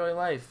 fucking enjoy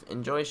life,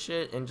 enjoy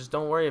shit, and just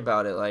don't worry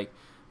about it. Like,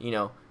 you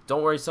know,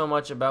 don't worry so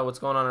much about what's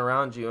going on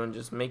around you, and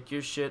just make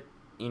your shit,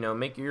 you know,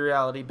 make your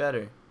reality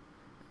better.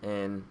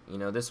 And, you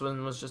know, this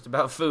one was just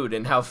about food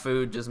and how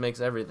food just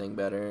makes everything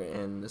better,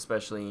 and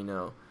especially, you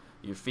know,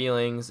 your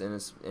feelings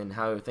and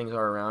how things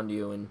are around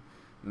you, and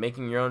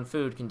making your own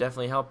food can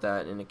definitely help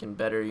that, and it can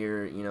better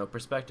your, you know,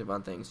 perspective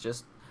on things.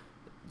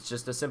 It's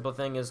just a simple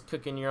thing as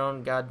cooking your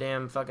own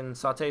goddamn fucking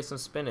saute some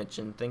spinach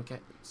and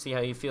see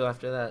how you feel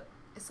after that.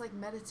 It's like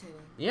meditating.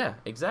 Yeah,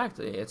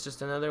 exactly. It's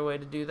just another way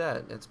to do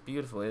that. It's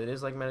beautiful. It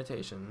is like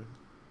meditation.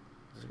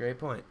 It's a great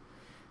point.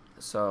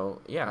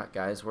 So, yeah,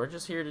 guys, we're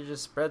just here to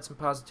just spread some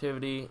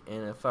positivity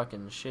in a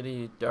fucking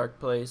shitty, dark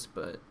place,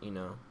 but, you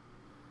know,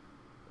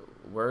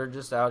 we're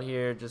just out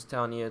here just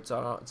telling you it's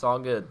all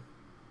good.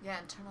 Yeah,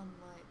 and turn on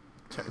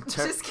the light.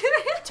 Just kidding.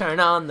 Turn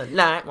on the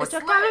light. Won't you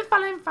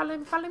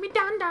follow me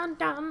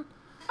down.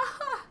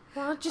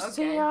 Won't you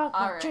see all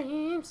my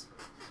dreams?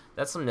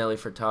 That's some Nelly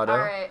Furtado. All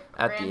right,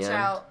 at the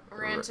end.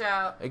 Ranch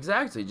out.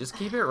 Exactly. Just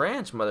keep it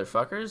ranch,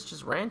 motherfuckers.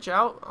 Just ranch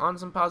out on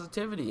some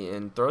positivity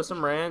and throw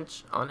some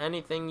ranch on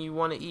anything you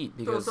want to eat,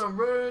 because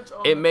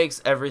it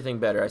makes everything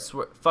better. I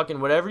swear, fucking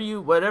whatever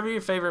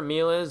your favorite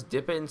meal is,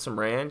 dip it in some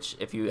ranch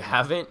if you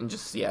haven't, and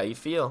just see how you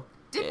feel.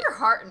 Dip your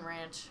heart in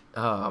ranch.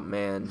 Oh,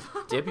 man.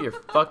 Dip your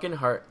fucking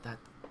heart.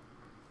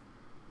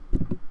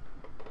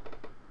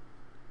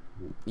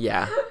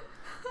 Yeah.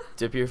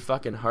 Dip your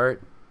fucking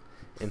heart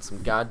in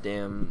some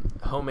goddamn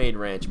homemade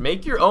ranch.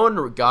 Make your own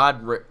oh, my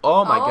God.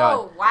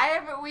 Oh, why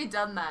haven't we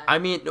done that? I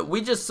mean,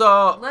 we just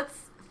saw... Let's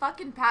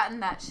fucking patent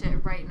that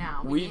shit right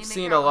now. We've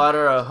seen a lot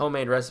of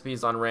homemade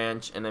recipes on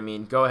ranch, and I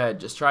mean, go ahead,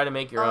 just try to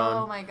make your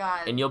own. Oh my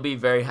God. And you'll be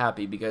very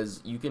happy,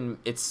 because you can,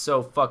 it's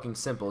so fucking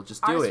simple.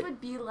 Just do it. Ours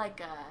would be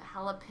like a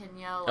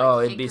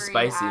jalapeno, it'd be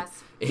spicy.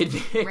 It'd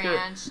be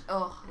ranch.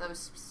 Oh, that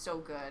was so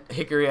good.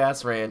 Hickory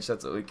ass ranch,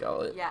 that's what we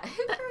call it. Yeah,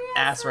 hickory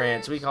ass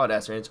ranch. We call it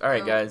ass ranch. All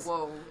right, guys.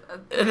 Whoa.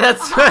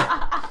 That's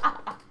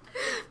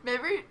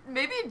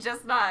maybe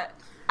just not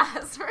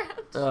ass ranch.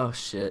 Oh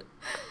shit.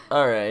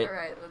 All right. All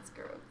right, let's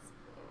go.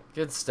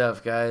 Good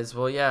stuff, guys.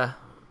 Well, yeah,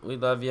 we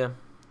love you.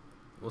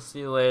 We'll see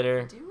you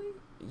later. Do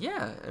we?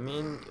 Yeah, I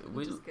mean,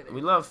 we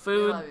love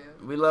food. We love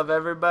you. We love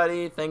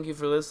everybody. Thank you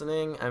for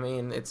listening. I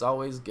mean, it's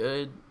always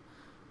good.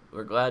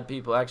 We're glad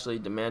people actually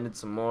demanded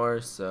some more,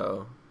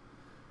 so,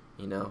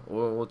 you know,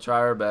 we'll try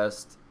our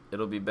best.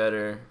 It'll be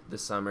better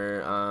this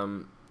summer.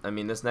 I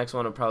mean, this next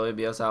one will probably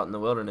be us out in the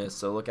wilderness,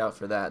 so look out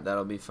for that.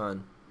 That'll be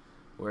fun.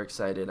 We're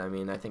excited. I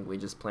mean, I think we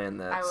just planned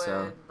that. I would,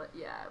 so but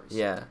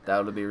yeah,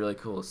 that would be really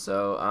cool.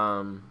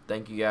 So,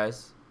 thank you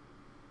guys.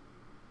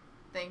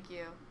 Thank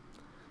you.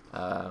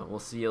 We'll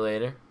see you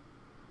later.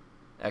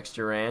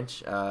 Extra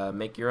ranch.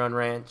 Make your own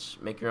ranch.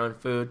 Make your own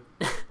food.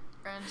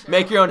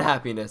 Make your own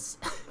happiness.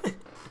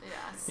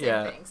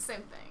 Same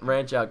thing.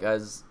 Ranch out,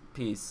 guys.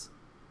 Peace.